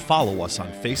invite you to follow us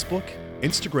on Facebook,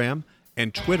 Instagram,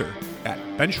 and Twitter at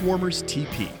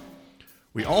BenchwarmersTP.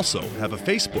 We also have a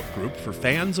Facebook group for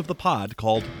fans of the pod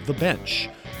called The Bench.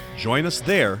 Join us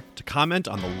there to comment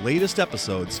on the latest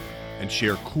episodes and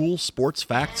share cool sports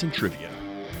facts and trivia.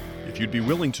 If you'd be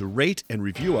willing to rate and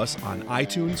review us on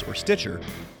iTunes or Stitcher,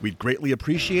 we'd greatly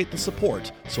appreciate the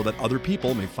support so that other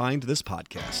people may find this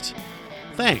podcast.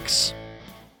 Thanks.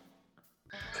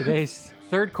 Today's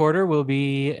third quarter will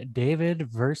be David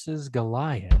versus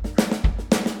Goliath.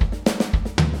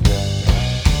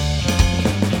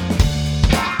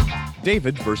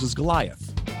 David versus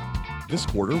Goliath. This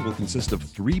quarter will consist of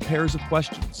 3 pairs of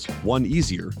questions, one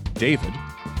easier, David,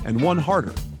 and one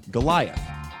harder, Goliath.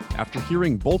 After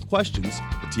hearing both questions,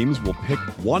 the teams will pick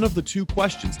one of the 2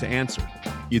 questions to answer,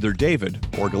 either David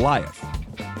or Goliath.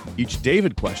 Each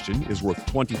David question is worth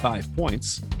 25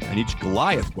 points, and each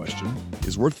Goliath question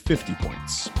is worth 50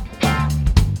 points.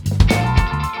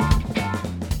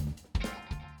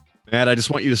 Matt, I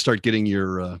just want you to start getting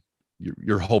your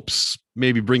hopes,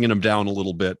 maybe bringing them down a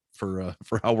little bit for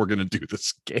how we're going to do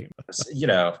this game. You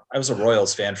know, I was a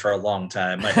Royals fan for a long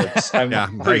time. My hopes,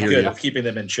 I'm pretty good at keeping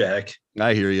them in check.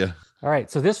 I hear you. All right.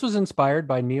 So this was inspired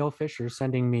by Neil Fisher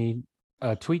sending me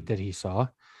a tweet that he saw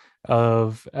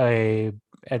of a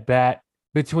at bat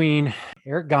between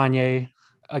Eric Gagne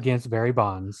against Barry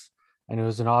Bonds. And it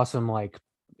was an awesome, 8-10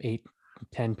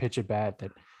 pitch at bat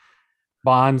that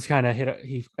Bonds kind of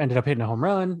he ended up hitting a home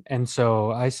run. And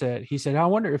so he said, I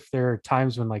wonder if there are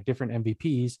times when different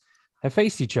MVPs have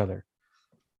faced each other.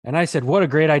 And I said, what a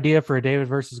great idea for a David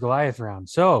versus Goliath round.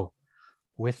 So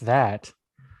with that,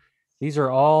 these are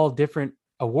all different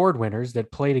award winners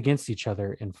that played against each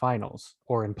other in finals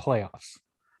or in playoffs.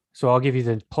 So I'll give you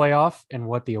the playoff and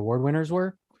what the award winners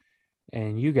were.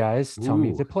 And you guys tell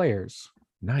me the players.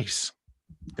 Nice.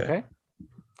 Okay. All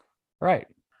right.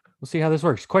 We'll see how this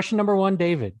works. Question number 1,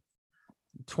 David.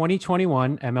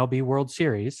 2021 MLB World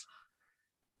Series.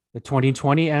 The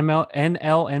 2020 NL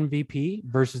MVP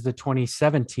versus the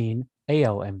 2017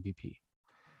 AL MVP.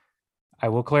 I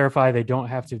will clarify they don't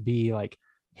have to be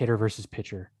hitter versus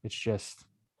pitcher. It's just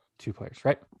 2 players,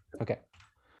 right? Okay.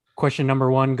 Question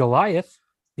number 1, Goliath.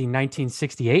 The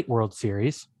 1968 World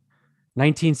Series.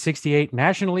 1968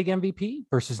 National League MVP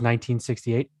versus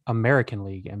 1968 American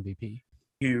League MVP.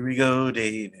 Here we go,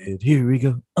 David. Here we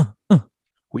go.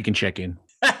 We can check in.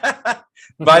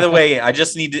 By the way, I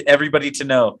just need everybody to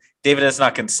know David has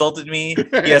not consulted me.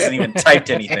 He hasn't even typed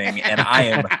anything, and I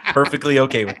am perfectly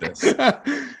okay with this.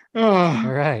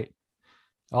 All right.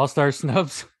 All-Star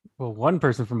Snubs. Well, one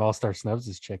person from All-Star Snubs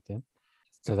is checked in.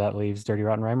 So that leaves Dirty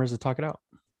Rotten Rhymers to talk it out.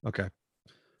 Okay.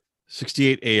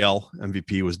 68 AL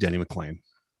MVP was Denny McClain.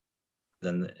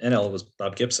 Then the NL was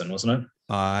Bob Gibson, wasn't it?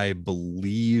 I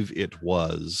believe it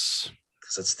was.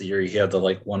 Because that's the year he had the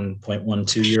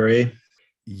 1.12 ERA.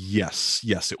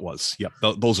 Yes, it was. Yep,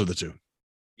 those are the 2.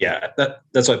 Yeah,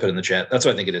 that's what I put in the chat. That's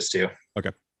what I think it is too.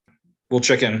 Okay. We'll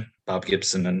check in Bob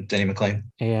Gibson and Denny McClain.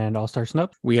 And All-Star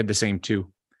Snub? We had the same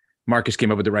 2. Marcus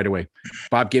came up with it right away.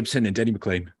 Bob Gibson and Denny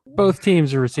McClain. Both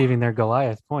teams are receiving their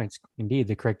Goliath points. Indeed,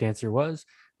 the correct answer was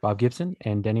Bob Gibson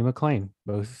and Denny McClain,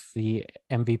 both the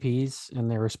MVPs in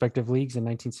their respective leagues in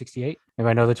 1968. If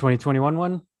I know the 2021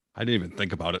 one? I didn't even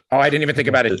think about it. Oh, I didn't even think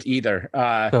about it either.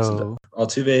 So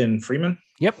Altuve and Freeman?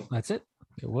 Yep, that's it.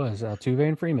 It was Altuve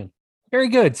and Freeman. Very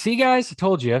good. See, guys, I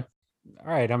told you.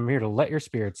 All right, I'm here to let your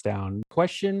spirits down.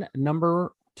 Question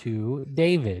number 2,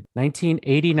 David.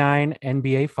 1989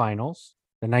 NBA Finals,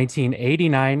 the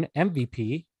 1989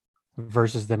 MVP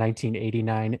versus the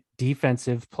 1989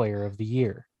 Defensive Player of the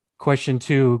Year. Question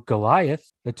 2,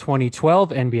 Goliath, the 2012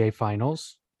 NBA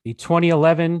Finals, the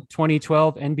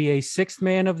 2011-2012 NBA Sixth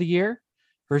Man of the Year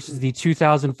versus the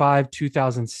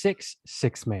 2005-2006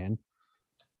 Sixth Man.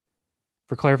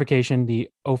 For clarification, the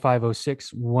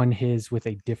 05-06 won his with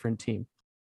a different team.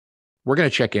 We're going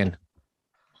to check in.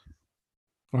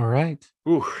 All right.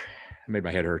 Ooh, it made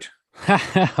my head hurt.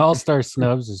 All-Star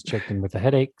Snubs is checked in with a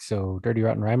headache, so Dirty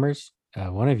Rotten Rhymers.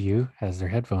 One of you has their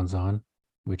headphones on,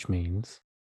 which means...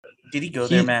 Did he go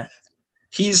there, Matt?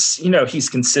 He's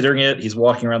considering it. He's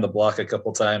walking around the block a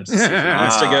couple times to see if he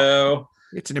wants to go.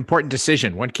 It's an important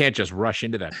decision. One can't just rush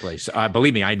into that place.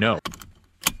 Believe me, I know.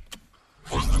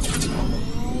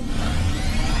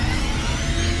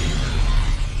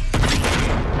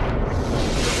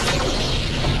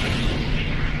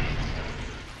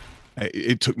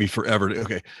 It took me forever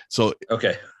to,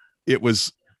 okay. It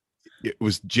was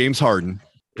James Harden.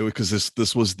 It was because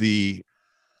this was the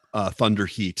Thunder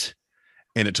Heat,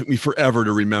 and it took me forever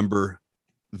to remember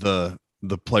the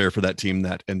player for that team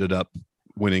that ended up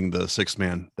winning the sixth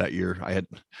man that year.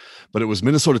 But it was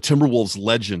Minnesota Timberwolves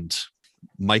legend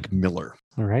Mike Miller.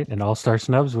 All right, and All-Star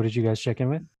Snubs, what did you guys check in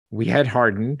with? We had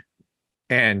Harden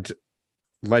and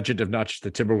legend of not just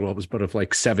the Timberwolves, but of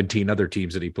like 17 other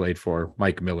teams that he played for,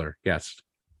 Mike Miller. Yes,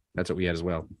 that's what we had as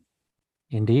well.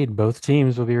 Indeed, both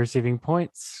teams will be receiving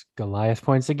points. Goliath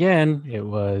points again. It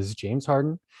was James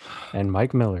Harden and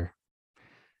Mike Miller.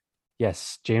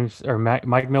 Yes,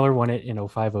 Mike Miller won it in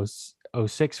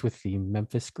 05-06 with the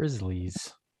Memphis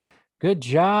Grizzlies. Good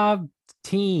job,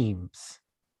 teams.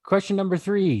 Question number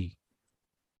 3.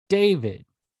 David,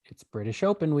 it's British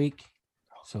Open week,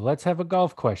 so let's have a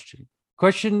golf question.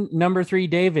 Question number 3,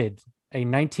 David, a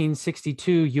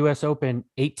 1962 U.S. Open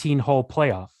 18-hole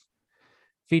playoff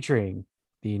featuring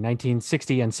the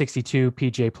 1960 and 62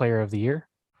 PGA Player of the Year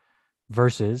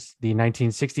versus the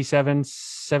 1967,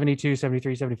 72,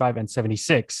 73, 75, and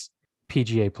 76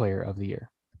 PGA Player of the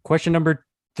Year. Question number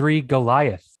 3,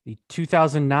 Goliath, the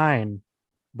 2009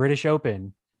 British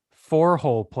Open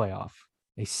 4-hole playoff,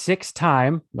 a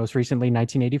 6-time, most recently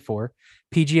 1984,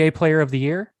 PGA Player of the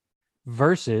Year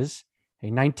versus a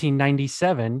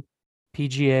 1997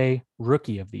 PGA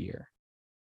Rookie of the Year.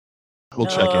 We'll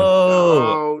check in.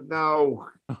 Oh, no.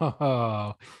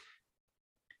 Oh,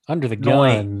 under the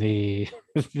gun, the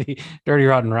Dirty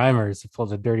Rotten Rhymers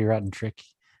pulled a Dirty Rotten trick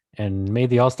and made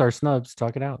the All-Star Snubs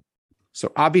talk it out.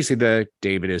 So obviously the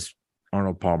David is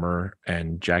Arnold Palmer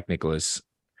and Jack Nicklaus.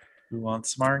 Who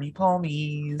wants Marnie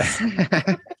Palmies?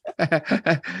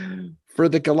 For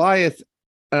the Goliath,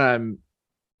 I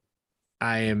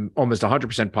am almost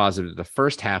 100% positive the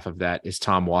first half of that is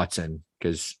Tom Watson,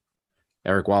 because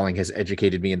Eric Walling has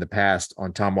educated me in the past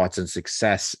on Tom Watson's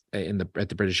success at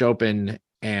the British Open,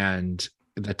 and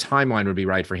the timeline would be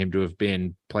right for him to have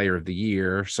been Player of the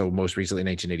Year. So most recently,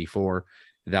 1984,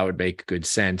 that would make good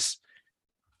sense.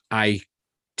 I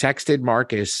texted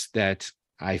Marcus that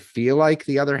I feel like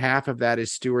the other half of that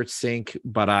is Stewart Cink,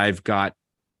 but I've got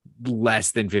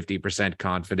less than 50%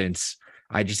 confidence.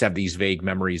 I just have these vague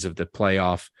memories of the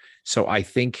playoff. So I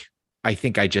think I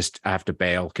just have to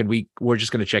bail. We're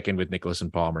just going to check in with Nicklaus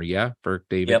and Palmer. Yeah. For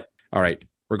David. Yep. All right.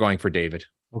 We're going for David.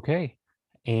 Okay.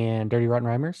 And Dirty Rotten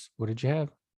Rhymers, what did you have?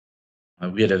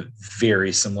 We had a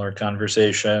very similar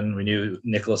conversation. We knew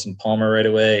Nicklaus and Palmer right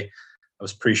away. I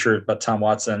was pretty sure about Tom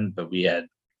Watson, but we had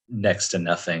next to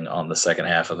nothing on the second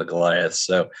half of the Goliath.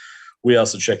 So we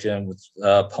also checked in with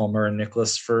Palmer and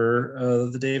Nicklaus for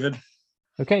the David.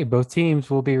 Okay, both teams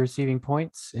will be receiving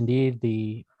points. Indeed,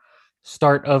 the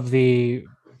start of the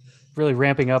really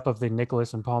ramping up of the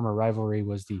Nicklaus and Palmer rivalry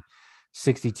was the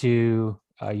 62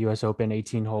 U.S. Open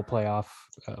 18-hole playoff,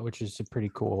 which is a pretty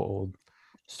cool old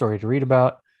story to read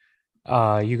about.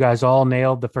 You guys all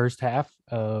nailed the first half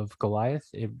of Goliath.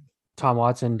 Tom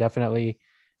Watson, definitely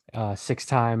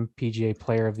 6-time PGA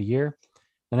Player of the Year.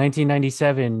 The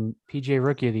 1997 PGA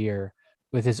Rookie of the Year,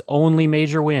 with his only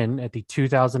major win at the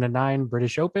 2009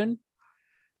 British Open,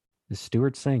 is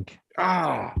Stewart Cink.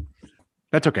 Oh,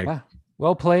 that's okay. Wow.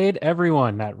 Well played,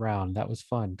 everyone, that round. That was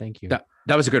fun. Thank you. That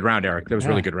was a good round, Eric. That was a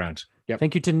really good round. Yep.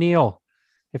 Thank you to Neil.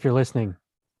 If you're listening,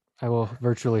 I will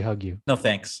virtually hug you. No,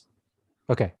 thanks.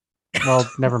 Okay. Well,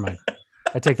 never mind.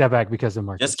 I take that back because of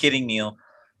Marcus. Just kidding, Neil.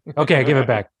 Okay, I give it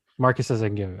back. Marcus says I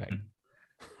can give it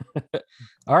back.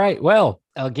 All right. Well,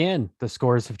 again, the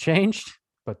scores have changed,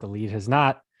 but the lead has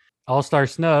not. All-Star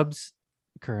Snubs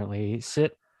currently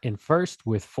sit in first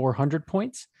with 400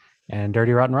 points, and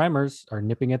Dirty Rotten Rhymers are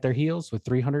nipping at their heels with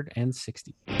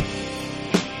 360.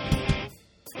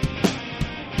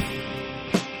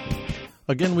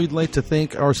 Again, we'd like to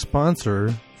thank our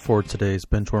sponsor for today's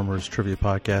Benchwarmers Trivia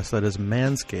Podcast, that is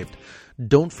Manscaped.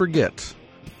 Don't forget,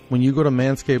 when you go to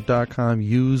manscaped.com,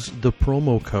 use the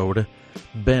promo code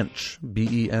BENCH,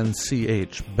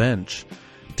 BENCH, BENCH,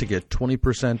 to get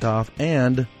 20% off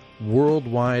and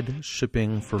worldwide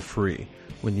shipping for free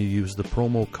when you use the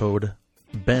promo code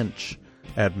BENCH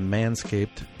at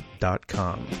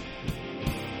manscaped.com.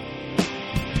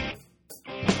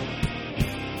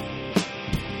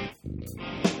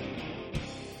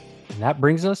 And that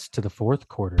brings us to the fourth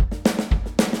quarter.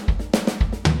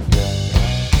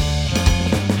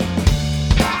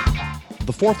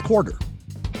 The fourth quarter,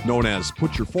 known as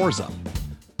Put Your Fours Up.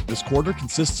 This quarter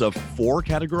consists of 4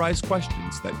 categorized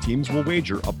questions that teams will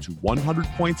wager up to 100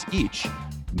 points each,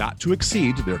 not to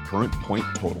exceed their current point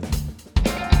total.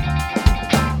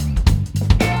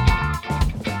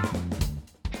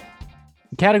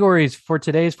 Categories for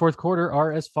today's fourth quarter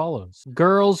are as follows.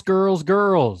 Girls, girls,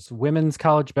 girls, women's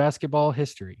college basketball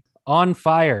history. On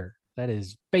fire, that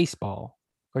is baseball.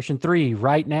 Question 3,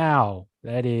 right now,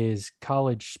 that is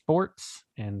college sports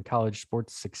and college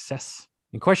sports success.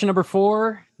 And question number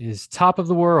 4 is top of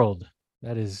the world.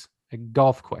 That is a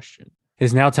golf question. It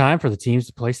is now time for the teams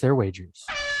to place their wagers.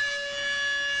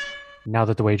 Now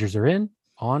that the wagers are in,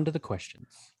 on to the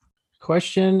questions.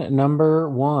 Question number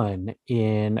 1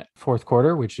 in fourth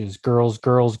quarter, which is girls,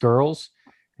 girls, girls,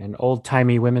 an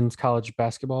old-timey women's college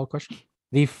basketball question.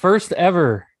 The first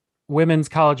ever women's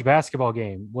college basketball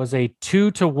game was a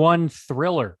 2-1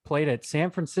 thriller played at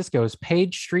San Francisco's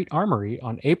Page Street Armory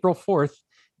on April 4th,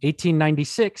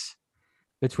 1896,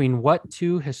 between what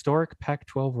 2 historic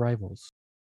Pac-12 rivals?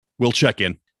 We'll check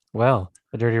in. Well,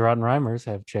 the Dirty Rotten Rhymers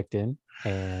have checked in,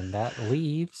 and that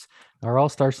leaves our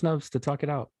all-star snubs to talk it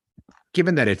out.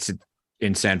 Given that it's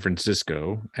in San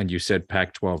Francisco and you said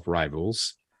Pac-12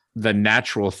 rivals, the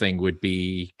natural thing would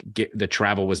be the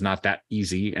travel was not that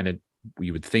easy, and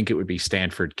we would think it would be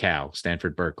Stanford,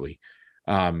 Berkeley.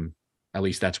 At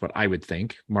least that's what I would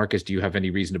think. Marcus, do you have any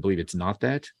reason to believe it's not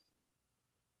that?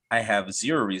 I have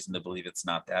zero reason to believe it's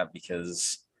not that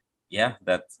because, yeah,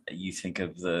 that you think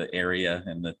of the area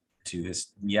and the 2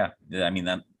 I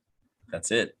mean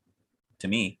that's it to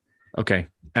me. Okay.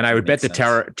 And I would bet that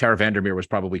sense. Tara Vandermeer was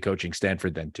probably coaching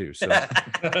Stanford then too. So,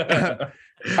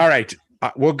 all right,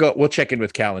 we'll check in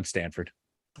with Cal and Stanford.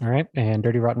 All right. And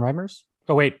Dirty Rotten Rhymers.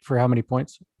 Oh, wait, for how many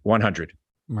points? 100.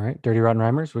 All right. Dirty Rotten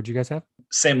Rhymers. What'd you guys have?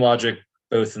 Same logic,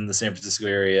 both in the San Francisco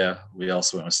area. We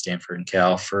also went with Stanford and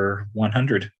Cal for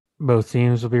 100. Both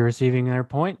teams will be receiving their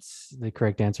points. The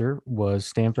correct answer was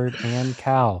Stanford and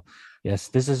Cal. Yes,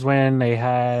 this is when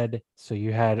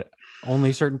you had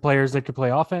only certain players that could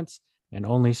play offense and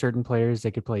only certain players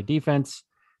that could play defense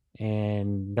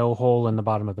and no hole in the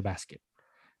bottom of the basket.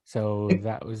 So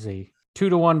that was a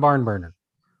 2-1 barn burner.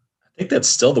 I think that's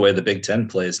still the way the Big Ten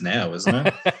plays now, isn't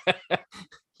it?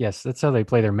 Yes, that's how they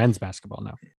play their men's basketball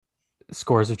now.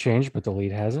 Scores have changed, but the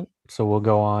lead hasn't. So we'll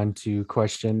go on to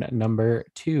question number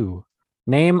 2.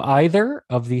 Name either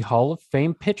of the Hall of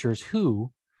Fame pitchers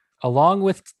who, along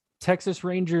with Texas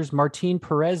Rangers Martin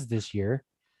Perez this year,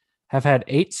 have had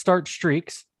 8 start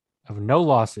streaks of no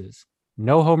losses,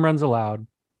 no home runs allowed,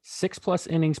 6+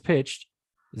 innings pitched,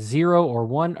 0 or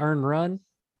 1 earned run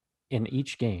in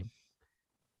each game.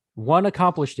 One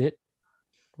accomplished it.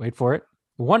 Wait for it.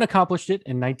 One accomplished it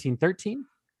in 1913.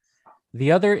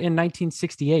 The other in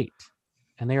 1968.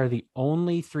 And they are the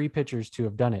only 3 pitchers to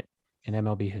have done it in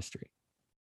MLB history.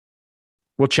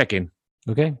 We'll check in.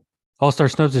 Okay. All-Star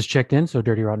Snubs is checked in, so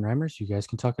Dirty Rotten Rhymers, you guys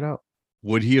can talk it out.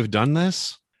 Would he have done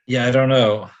this? Yeah, I don't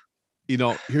know.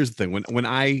 Here's the thing. When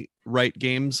I write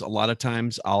games, a lot of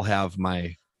times I'll have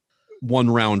my one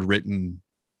round written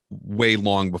way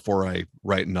long before I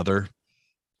write another.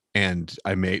 And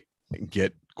I may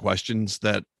get questions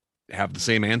that have the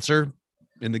same answer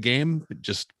in the game.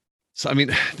 This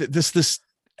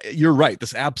you're right.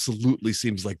 This absolutely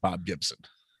seems like Bob Gibson.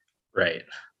 Right.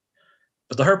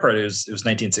 But the hard part is it was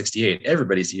 1968.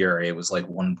 Everybody's ERA was like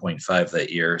 1.5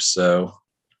 that year. So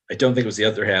I don't think it was the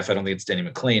other half. I don't think it's Denny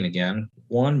McClain again.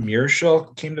 Juan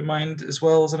Mearshall came to mind as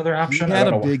well as another option. He had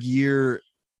a big year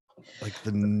like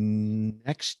the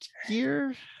next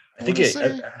year. I think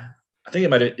it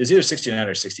might have, it was either 69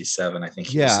 or 67. I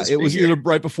think. Yeah, it was either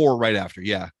right before or right after.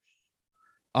 Yeah.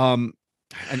 And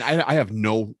I have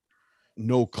no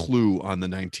clue on the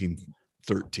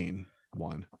 1913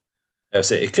 one. I would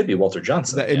say it could be Walter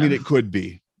Johnson. It could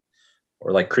be.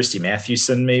 Or like Christy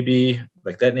Mathewson, maybe.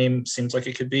 Like that name seems like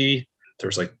it could be.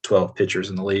 There's like 12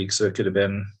 pitchers in the league, so it could have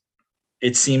been.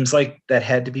 It seems like that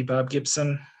had to be Bob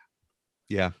Gibson.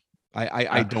 Yeah.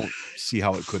 I don't see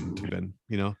how it couldn't have been,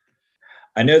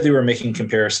 I know they were making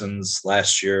comparisons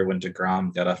last year when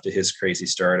DeGrom got off to his crazy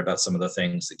start about some of the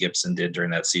things that Gibson did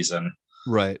during that season.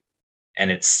 Right.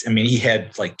 And he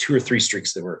had like 2 or 3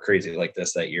 streaks that were crazy like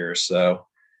this that year. So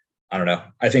I don't know.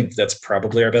 I think that's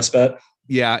probably our best bet.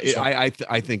 Yeah, I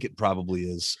think it probably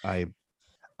is. I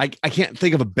can't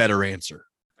think of a better answer.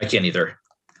 I can't either.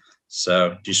 So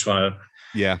do you just want to?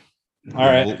 Yeah. All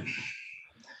right.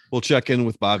 We'll check in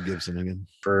with Bob Gibson again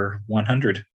for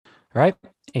 100. All right.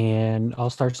 And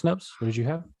All-Star Snubs, what did you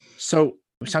have? So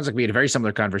It sounds like we had a very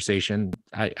similar conversation.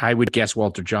 I would guess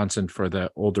Walter Johnson for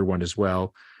the older one as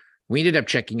well. We ended up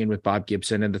checking in with Bob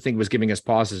Gibson, and the thing was giving us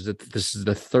pauses that this is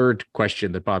the third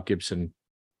question that Bob Gibson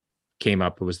came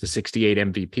up. It was the 68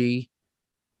 MVP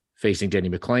facing Denny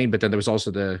McClain, but then there was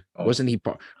also wasn't he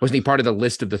part of the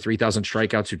list of the 3,000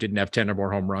 strikeouts who didn't have 10 or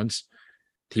more home runs?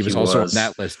 He was also on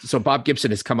that list. So Bob Gibson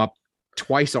has come up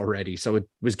twice already. So it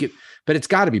was but it's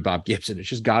got to be Bob Gibson. It's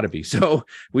just got to be. So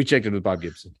we checked in with Bob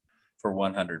Gibson For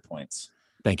 100 points.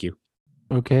 Thank you.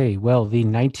 Okay, well, the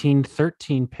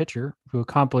 1913 pitcher who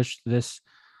accomplished this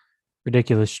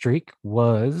ridiculous streak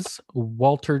was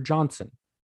Walter Johnson.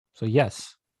 So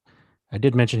yes, I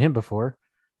did mention him before.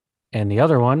 And the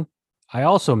other one I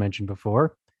also mentioned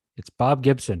before, it's Bob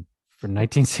Gibson for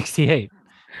 1968.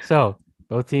 So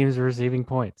both teams are receiving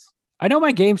points. I know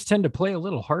my games tend to play a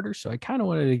little harder, so I kind of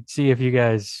wanted to see if you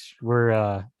guys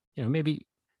were, maybe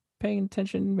paying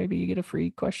attention. Maybe you get a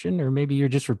free question, or maybe you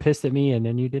just were pissed at me and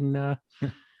then you didn't, and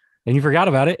you forgot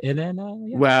about it. And then,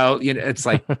 yeah. Well, it's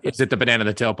like, is it the banana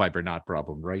the tailpipe or not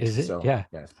problem, right? Is it? So, yeah.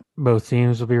 Yes. Both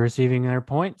teams will be receiving their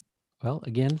points. Well,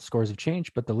 again, scores have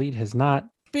changed, but the lead has not.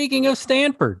 Speaking of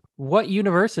Stanford, what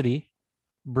university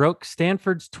broke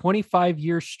Stanford's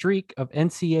 25-year streak of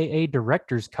NCAA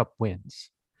Directors Cup wins,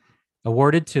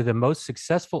 awarded to the most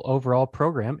successful overall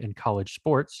program in college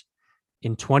sports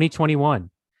in 2021,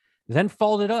 then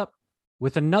followed it up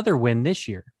with another win this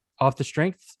year off the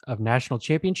strength of national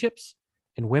championships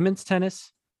in women's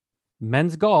tennis,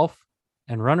 men's golf,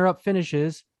 and runner-up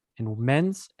finishes in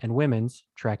men's and women's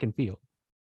track and field.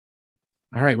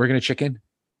 All right, we're going to check in.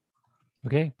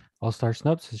 Okay, All-Star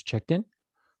Snubs has checked in.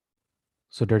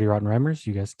 So Dirty Rotten Rhymers,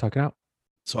 you guys talk it out.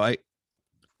 So I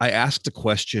asked a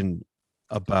question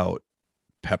about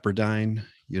Pepperdine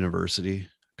University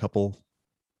a couple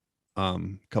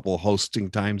of hosting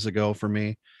times ago for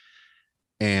me.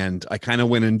 And I kind of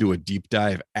went into a deep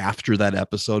dive after that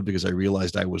episode because I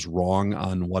realized I was wrong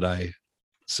on what I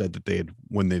said that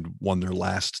when they'd won their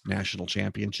last national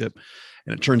championship.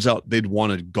 And it turns out they'd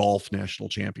won a golf national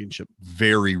championship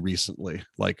very recently,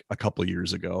 like a couple of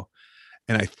years ago.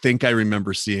 And I think I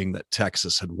remember seeing that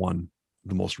Texas had won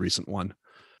the most recent one.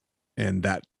 And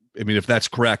if that's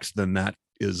correct, then that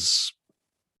is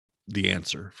the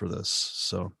answer for this.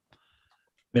 So,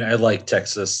 I like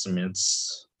Texas.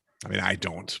 I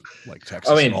don't like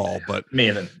Texas at all, but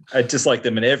I dislike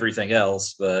them in everything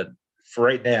else, but for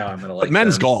right now, I'm going to like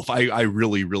men's them. golf. I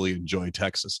really, really enjoy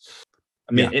Texas.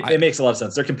 It makes a lot of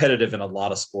sense. They're competitive in a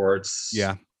lot of sports.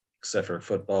 Yeah. Except for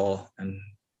football and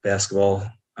basketball.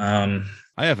 I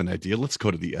have an idea. Let's go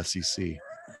to the SEC.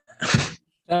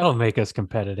 That'll make us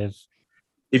competitive.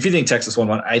 If you think Texas won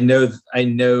one, I know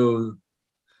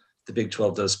the Big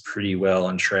 12 does pretty well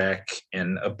on track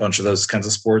and a bunch of those kinds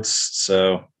of sports.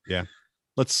 So yeah,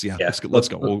 let's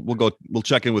go. We'll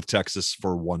check in with Texas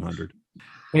for 100.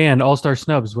 And All-Star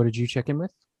Snubs, what did you check in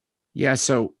with? Yeah,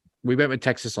 so we went with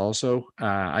Texas also.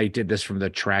 I did this from the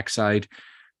track side.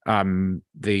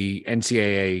 The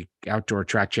NCAA outdoor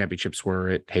track championships were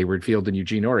at Hayward Field in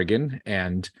Eugene, Oregon,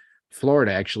 and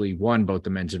Florida actually won both the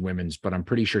men's and women's, but I'm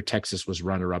pretty sure Texas was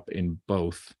runner-up in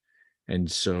both.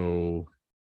 And so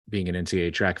being an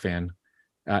NCAA track fan,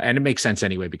 and it makes sense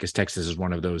anyway, because Texas is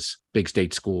one of those big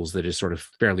state schools that is sort of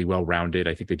fairly well-rounded.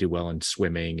 I think they do well in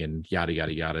swimming and yada,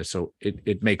 yada, yada. So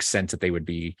it makes sense that they would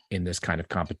be in this kind of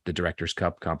the Directors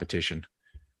Cup competition.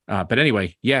 But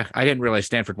anyway, yeah, I didn't realize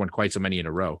Stanford won quite so many in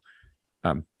a row.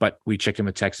 But we checked in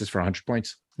with Texas for 100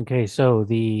 points. Okay, so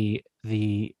the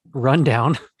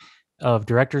rundown of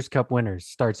Directors Cup winners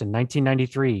starts in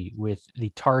 1993 with the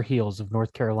Tar Heels of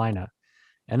North Carolina.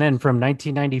 And then from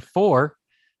 1994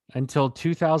 until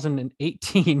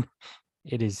 2018,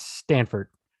 it is Stanford.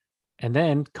 And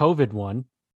then COVID won.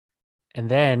 And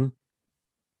then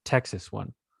Texas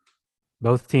won.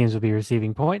 Both teams will be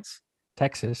receiving points.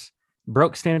 Texas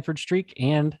broke Stanford's streak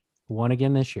and won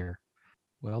again this year.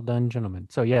 Well done, gentlemen.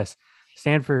 So yes,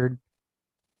 Stanford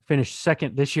finished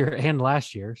second this year and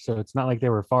last year. So it's not like they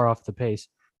were far off the pace.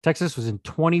 Texas was in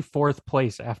 24th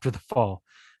place after the fall.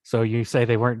 So you say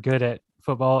they weren't good at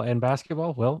football and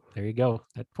basketball? Well, there you go.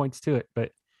 That points to it.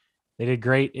 But they did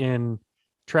great in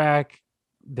track.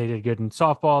 They did good in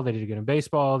softball. They did good in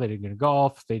baseball. They did good in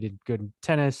golf. They did good in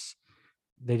tennis.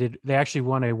 They actually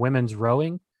won a women's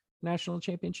rowing national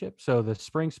championship. So the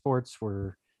spring sports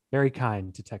were very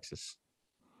kind to Texas.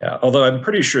 Yeah, although I'm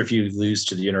pretty sure if you lose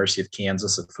to the University of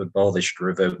Kansas at football, they should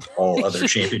revoke all other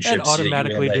championships. That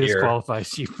automatically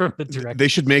disqualifies you from the direct. They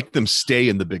should make them stay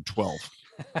in the Big 12.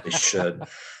 They should.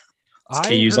 It's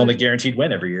KU's only guaranteed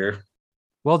win every year.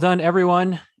 Well done,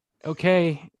 everyone.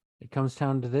 Okay, it comes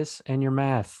down to this and your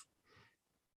math.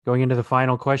 Going into the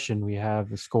final question, we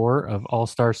have a score of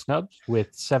All-Star Snubs with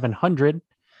 700,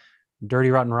 Dirty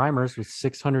Rotten Rhymers with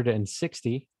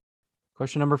 660.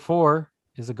 Question number 4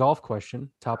 is a golf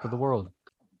question, top of the world.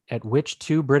 At which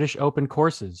 2 British Open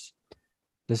courses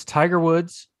does Tiger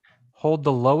Woods hold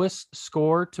the lowest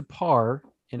score to par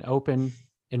in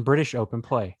British Open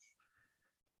play?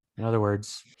 In other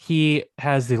words, he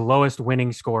has the lowest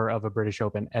winning score of a British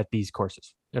Open at these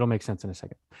courses. It'll make sense in a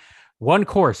second. One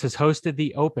course has hosted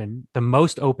the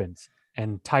most Opens,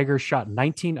 and Tiger shot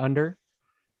 19 under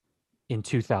in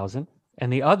 2000.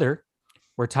 And the other,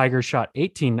 where Tiger shot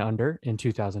 18 under in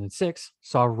 2006,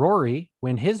 saw Rory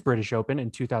win his British Open in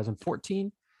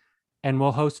 2014 and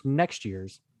will host next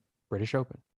year's British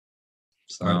Open.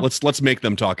 All right, let's make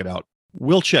them talk it out.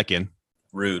 We'll check in.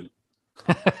 Rude.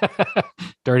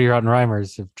 Dirty Rotten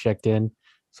Rhymers have checked in.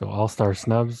 So All-Star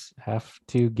Snubs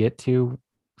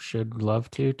should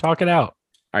love to talk it out.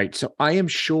 All right. So I am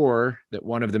sure that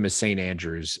one of them is St.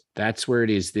 Andrews. That's where it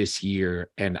is this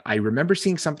year. And I remember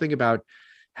seeing something about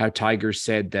how Tiger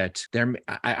said that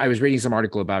I was reading some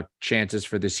article about chances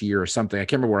for this year or something. I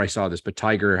can't remember where I saw this, but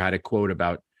Tiger had a quote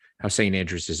about how St.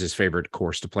 Andrews is his favorite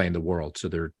course to play in the world. So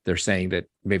they're saying that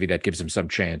maybe that gives him some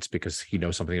chance because he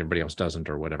knows something everybody else doesn't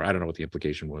or whatever. I don't know what the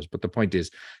implication was, but the point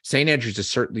is St. Andrews is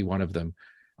certainly one of them.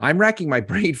 I'm racking my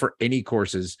brain for any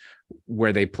courses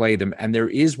where they play them. And there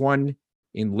is one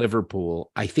in Liverpool.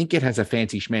 I think it has a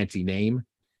fancy schmancy name,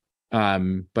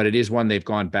 but it is one they've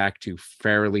gone back to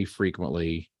fairly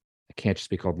frequently. It can't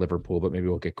just be called Liverpool, but maybe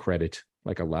we'll get credit,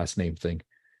 like a last name thing.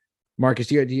 Marcus,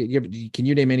 can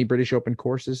you name any British Open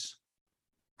courses?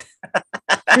 All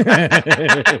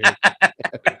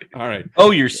right. Oh,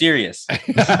 you're serious?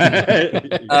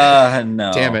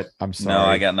 No. Damn it. I'm sorry. No,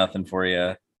 I got nothing for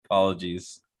you.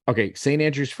 Apologies. Okay, St.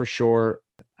 Andrews for sure.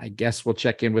 I guess we'll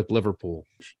check in with Liverpool.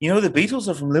 You know, the Beatles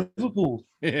are from Liverpool.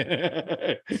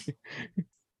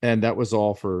 And that was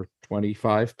all for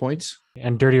 25 points.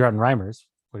 And Dirty Rotten Rhymers,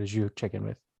 what did you check in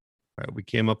with? All right, we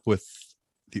came up with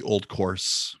the old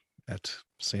course at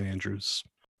St. Andrews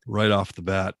right off the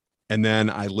bat. And then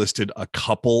I listed a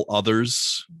couple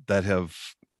others that have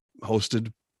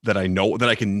hosted that I know that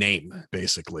I can name,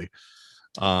 basically.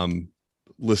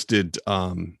 Listed,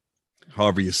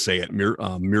 however you say it,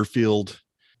 Muirfield,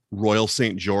 Royal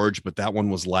St. George, but that one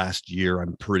was last year,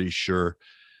 I'm pretty sure.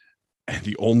 And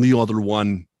the only other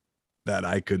one that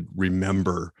I could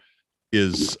remember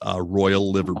is Royal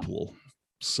Liverpool.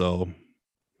 So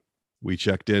we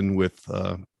checked in with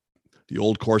the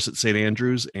old course at St.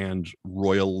 Andrews and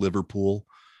Royal Liverpool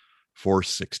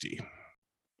 460.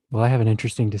 Well, I have an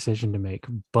interesting decision to make,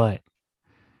 but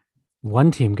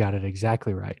one team got it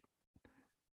exactly right.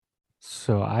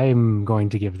 So I'm going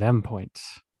to give them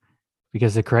points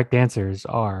because the correct answers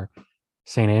are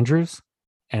St. Andrews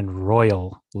and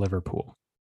Royal Liverpool.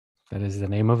 That is the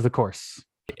name of the course.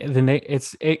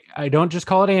 I don't just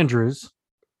call it Andrews.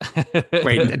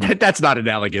 Wait, that's not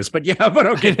analogous, but yeah, but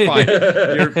okay, fine.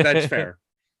 That's fair.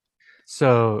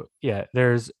 So yeah,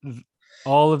 there's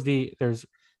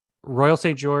Royal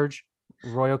St. George,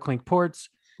 Royal Clink Ports,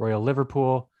 Royal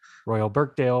Liverpool, Royal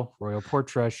Birkdale, Royal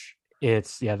Portrush.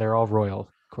 They're all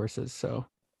Royal courses. So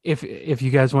if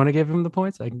you guys want to give him the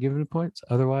points, I can give him the points.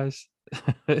 Otherwise,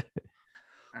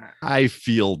 I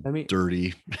feel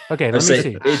dirty. Okay, let me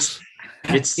see.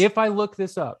 It's if I look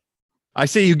this up, I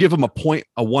say you give him a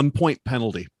 1 point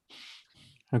penalty.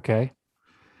 Okay.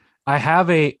 How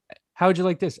would you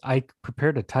like this? I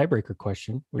prepared a tiebreaker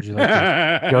question. Would you like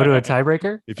to go to a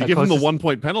tiebreaker? If you give him the 1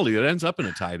 point penalty, it ends up in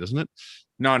a tie, doesn't it?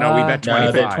 No, we bet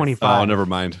 25. 25. Oh, never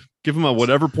mind. Give him a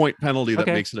whatever point penalty that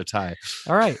makes it a tie.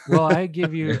 All right. Well, I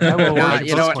will.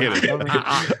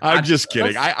 I'm just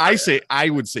kidding. I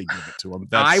would say give it to him.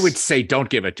 I would say don't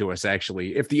give it to us.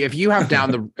 Actually, if you have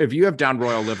down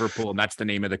Royal Liverpool and that's the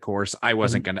name of the course, I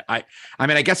wasn't gonna. I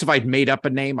mean, I guess if I'd made up a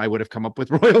name, I would have come up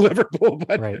with Royal Liverpool.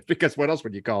 But because what else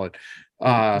would you call it?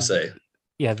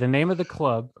 Yeah, the name of the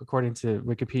club, according to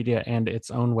Wikipedia and its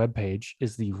own webpage,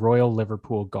 is the Royal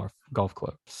Liverpool Golf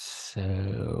Club.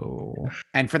 So,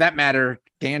 and for that matter,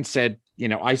 Dan said,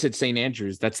 I said St.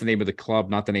 Andrews. That's the name of the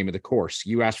club, not the name of the course.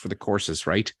 You asked for the courses,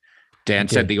 right? Dan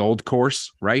said the old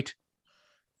course, right?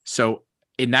 So,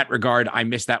 in that regard, I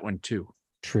missed that one too.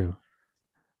 True.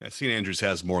 Yeah, St. Andrews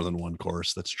has more than one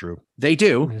course. That's true. They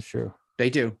do. That's true. They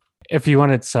do. If you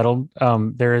want it settled,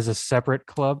 there is a separate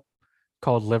club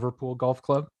called Liverpool Golf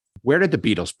Club. Where did the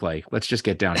Beatles play? Let's just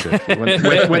get down to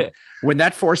it. When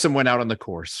that foursome went out on the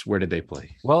course, where did they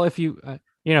play? Well, if you,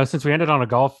 since we ended on a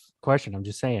golf question, I'm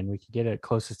just saying we could get it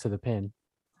closest to the pin.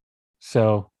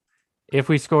 So if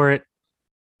we score it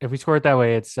that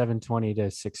way, it's 720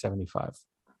 to 675.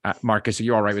 Marcus, are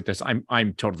you all right with this?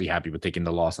 I'm totally happy with taking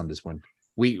the loss on this one.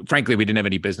 We didn't have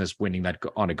any business winning that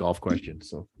on a golf question.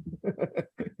 So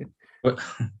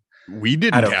we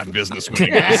didn't have business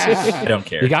winning this. I don't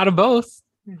care. You got them both.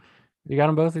 You got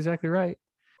them both exactly right.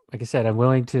 Like I said, I'm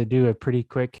willing to do a pretty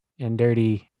quick and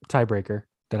dirty tiebreaker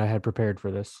that I had prepared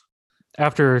for this.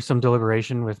 After some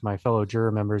deliberation with my fellow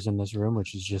juror members in this room,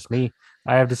 which is just me,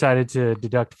 I have decided to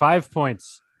deduct 5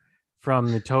 points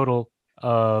from the total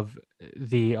of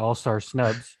the All-Star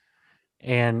snubs,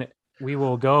 and we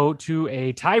will go to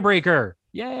a tiebreaker.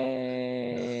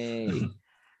 Yay!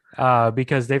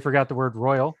 Because they forgot the word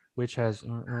royal, which has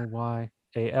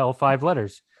ROYAL 5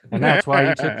 letters, and that's why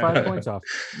you took 5 points off.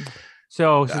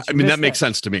 So I mean, that makes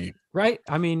sense to me, right?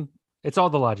 I mean, it's all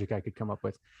the logic I could come up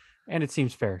with, and it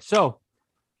seems fair. So,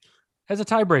 as a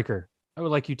tiebreaker, I would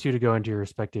like you two to go into your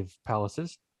respective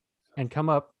palaces and come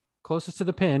up closest to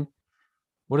the pin.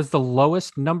 What is the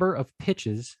lowest number of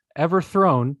pitches ever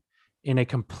thrown in a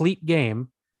complete game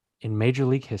in Major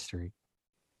League history?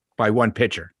 by one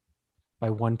pitcher.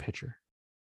 By one pitcher.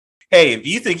 Hey, if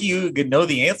you think you could know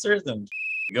the answer, then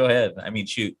go ahead. I mean,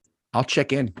 shoot. I'll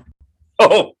check in.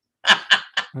 Oh,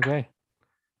 Okay.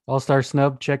 All-Star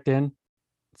snub checked in.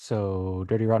 So,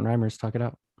 Dirty Rotten Rhymers, talk it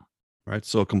out. All right.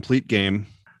 So a complete game,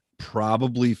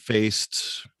 probably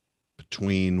faced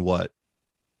between what?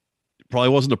 Probably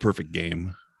wasn't a perfect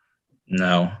game.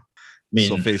 No. I mean,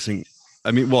 So facing,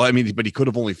 but he could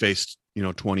have only faced,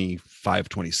 25,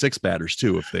 26 batters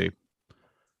too, if they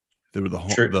were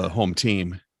the home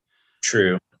team.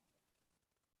 true.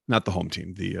 Not the home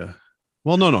team.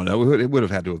 No, it would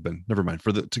have had to have been, never mind,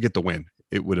 to get the win.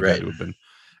 It would have had to have been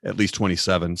at least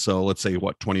 27. So let's say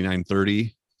 29,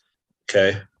 30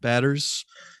 Okay. batters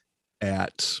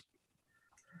was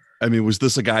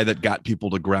this a guy that got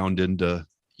people to ground into?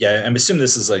 Yeah, I'm assuming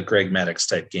this is like Greg Maddox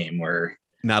type game where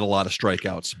Not a lot of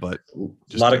strikeouts, but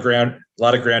a lot of ground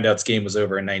outs. Game was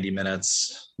over in 90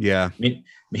 minutes. yeah. I mean,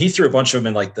 he threw a bunch of them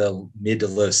in like the mid to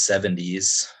low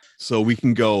 70s. So we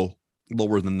can go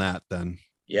lower than that then.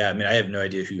 Yeah, I mean, I have no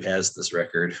idea who has this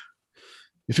record.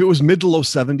 If it was mid to low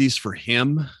 70s for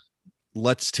him,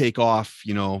 let's take off,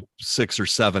 6 or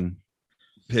 7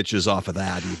 pitches off of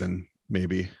that, even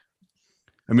maybe.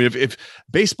 I mean, if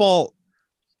baseball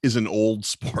is an old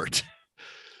sport,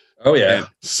 Oh yeah,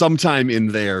 sometime in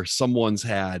there, someone's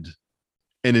had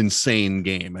an insane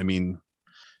game. I mean,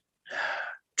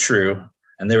 true.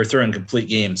 And they were throwing complete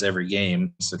games every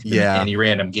game. So any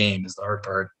random game is the hard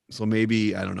part. So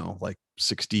maybe, I don't know, like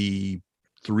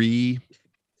 63.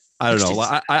 I don't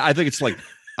know. I think it's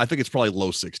probably low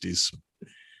 60s,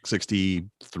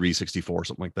 63, 64,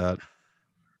 something like that.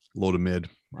 Low to mid.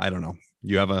 I don't know.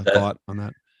 You have a thought on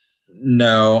that?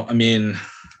 No, I mean,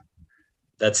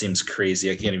 that seems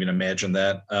crazy. I can't even imagine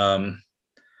that.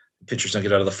 Pitchers don't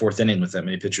get out of the 4th inning with that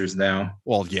many pitchers now.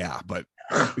 Well, yeah, but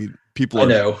people are. I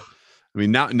know. I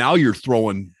mean, now you're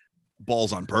throwing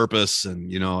balls on purpose,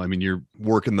 and you're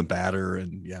working the batter,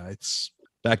 and yeah, it's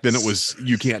back then it was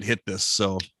you can't hit this.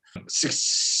 So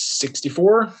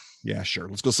 64. Yeah, sure.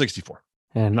 Let's go 64.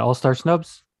 And All-Star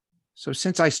snubs. So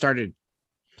since I started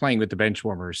playing with the bench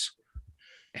warmers,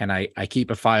 and I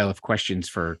keep a file of questions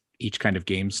for each kind of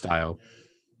game style,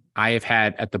 I have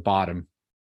had at the bottom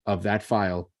of that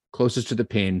file closest to the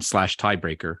pin /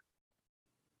 tiebreaker.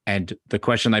 And the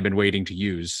question I've been waiting to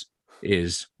use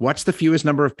is, what's the fewest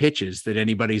number of pitches that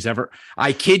anybody's ever?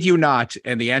 I kid you not.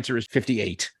 And the answer is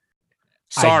 58.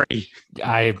 Sorry.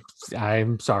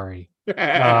 I'm sorry. You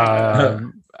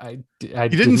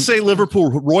didn't say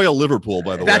Royal Liverpool,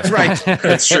 by the way. That's right.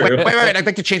 That's true. Wait. I'd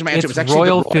like to change my answer. It's It was actually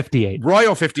Royal the 58.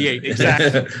 Royal 58.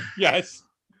 Exactly. Yes.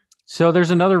 So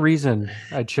there's another reason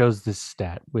I chose this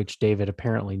stat, which David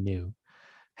apparently knew.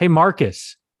 Hey,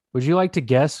 Marcus, would you like to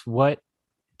guess what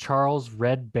Charles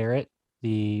Red Barrett,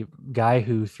 the guy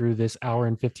who threw this hour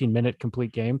and 15-minute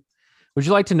complete game, would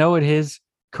you like to know what his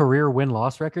career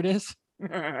win-loss record is?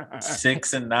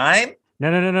 6 and 9.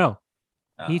 No.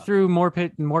 He threw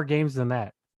more games than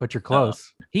that, but you're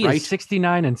close. He is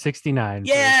 69 and 69.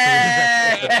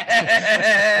 Yeah.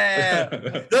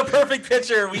 The perfect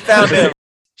pitcher. We found him.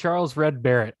 Charles Red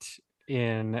Barrett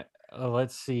in,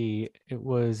 let's see, it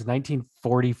was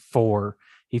 1944.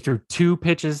 He threw 2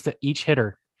 pitches to each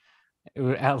hitter.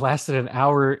 It lasted an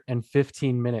hour and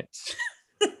 15 minutes.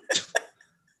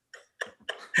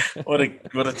 What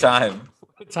a time.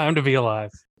 What a time to be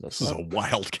alive. This is a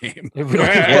wild game. It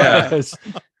really was.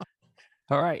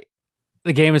 All right.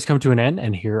 The game has come to an end,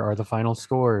 and here are the final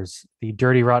scores. The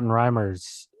Dirty Rotten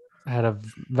Rhymers had a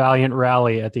valiant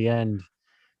rally at the end,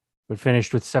 but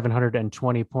finished with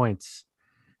 720 points.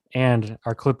 and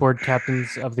our clipboard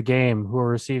captains of the game, who are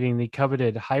receiving the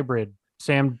coveted hybrid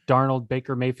Sam Darnold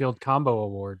Baker Mayfield combo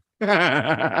award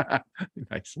Nice.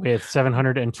 with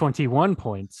 721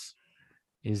 points,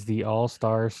 is the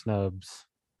All-Star Snubs.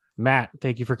 Matt,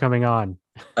 thank you for coming on.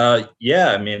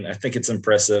 Yeah, I mean, I think it's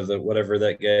impressive that whatever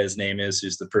that guy's name is,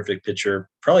 who's the perfect pitcher,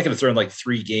 probably could have thrown like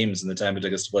 3 games in the time it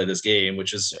took us to play this game,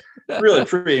 which is really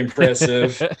pretty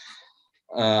impressive.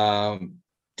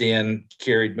 Dan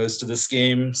carried most of this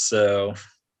game, so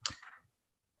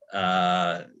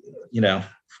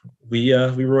we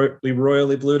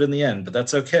royally blew it in the end, but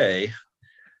that's okay.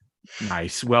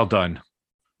 Nice, well done.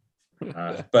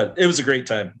 But it was a great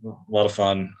time, a lot of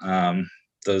fun.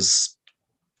 Those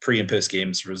pre and post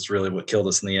games was really what killed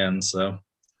us in the end. So,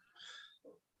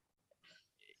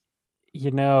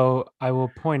 I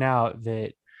will point out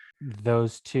that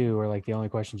those two are like the only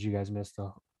questions you guys missed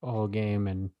the whole game,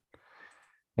 and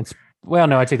well,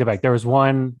 no, I take that back. There was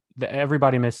one that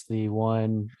everybody missed, the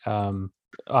one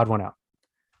odd one out,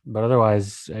 but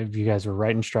otherwise, you guys were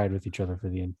right in stride with each other for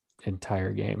the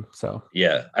entire game. So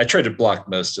yeah, I tried to block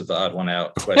most of the odd one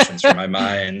out questions from my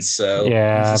mind. So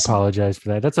yeah, I apologize for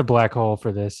that. That's a black hole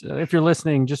for this. If you're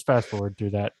listening, just fast forward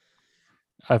through that.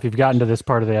 If you've gotten to this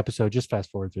part of the episode, just fast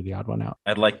forward through the odd one out.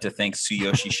 I'd like to thank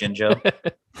Tsuyoshi Shinjo.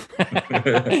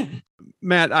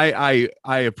 Matt,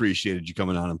 I appreciated you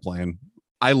coming on and playing.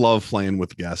 I love playing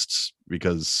with guests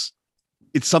because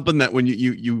it's something that when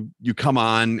you come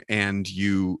on and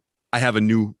I have a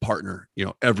new partner,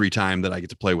 every time that I get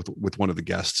to play with one of the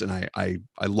guests, and I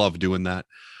love doing that.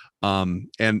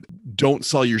 And don't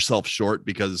sell yourself short,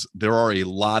 because there are a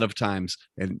lot of times,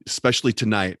 and especially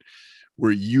tonight,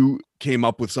 where you came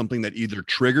up with something that either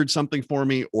triggered something for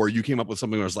me, or you came up with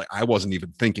something where I was like, I wasn't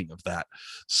even thinking of that.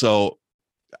 So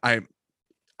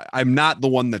I'm not the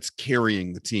one that's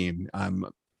carrying the team.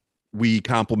 We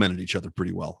complemented each other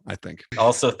pretty well, I think.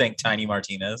 Also thank Tiny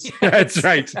Martinez. That's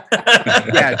right.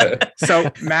 Yeah.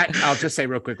 So Matt, I'll just say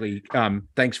real quickly,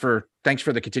 thanks for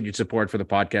the continued support for the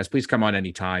podcast. Please come on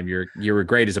anytime. You were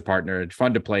great as a partner and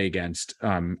fun to play against.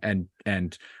 And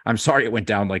I'm sorry it went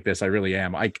down like this. I really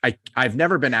am. I've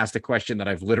never been asked a question that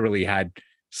I've literally had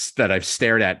that I've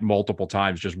stared at multiple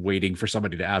times, just waiting for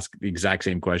somebody to ask the exact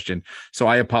same question. So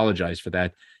I apologize for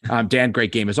that. Dan,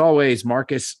 great game as always.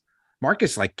 Marcus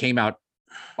like came out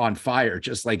on fire,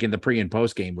 just like in the pre and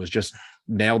post game, was just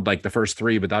nailed like the first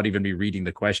 3 without even me reading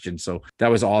the question. So that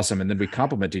was awesome. And then we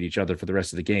complimented each other for the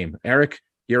rest of the game. Eric,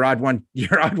 your odd one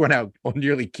out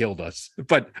nearly killed us.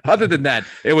 But other than that,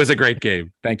 it was a great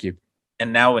game. Thank you.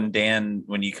 And now when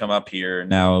you come up here,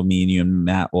 now me and you and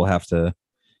Matt will have to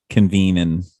convene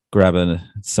and grab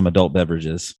some adult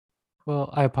beverages.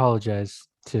 Well, I apologize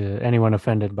to anyone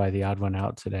offended by the odd one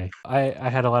out today. I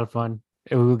had a lot of fun.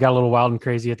 We got a little wild and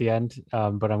crazy at the end,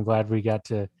 but I'm glad we got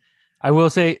to. I will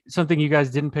say something you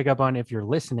guys didn't pick up on if you're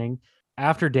listening.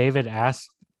 After David asked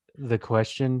the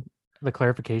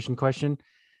clarification question,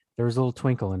 there was a little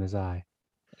twinkle in his eye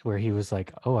where he was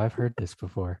like, "Oh, I've heard this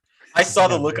before." I saw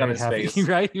the look on his face.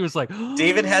 Right? He was like,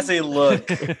 David has a look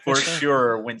for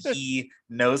sure when he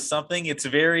knows something. It's a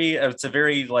very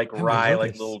like wry,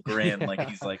 like little grin. Like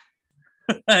he's like,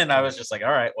 and I was just like,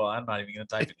 all right, well, I'm not even going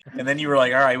to type it. And then you were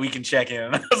like, all right, we can check in.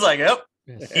 And I was like, yep.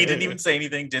 He didn't even say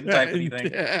anything, didn't type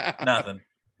anything, nothing.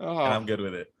 And I'm good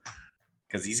with it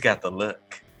because he's got the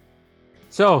look.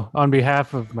 So on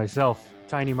behalf of myself,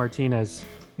 Tiny Martinez,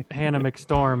 Hannah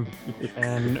McStorm,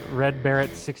 and Red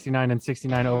Barrett's 69 and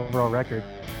 69 overall record,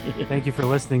 thank you for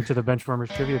listening to the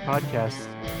Benchwarmers Trivia Podcast.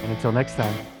 And until next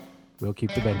time, we'll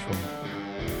keep the bench warm.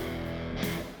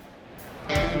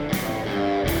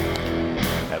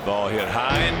 That ball hit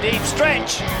high and deep.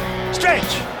 Stretch!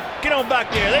 Get on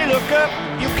back there. They look up.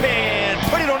 You can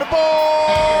put it on the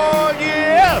board.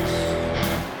 Yes!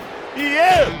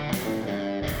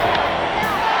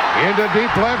 Into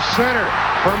deep left center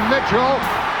for Mitchell.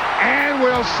 And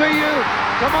we'll see you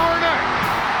tomorrow night.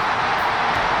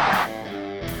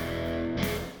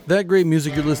 That great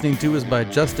music you're listening to is by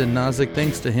Justin Nozick.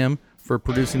 Thanks to him for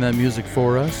producing that music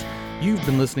for us. You've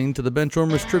been listening to the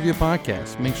Benchwarmers Trivia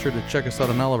Podcast. Make sure to check us out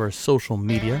on all of our social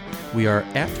media. We are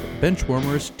at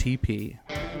BenchwarmersTP.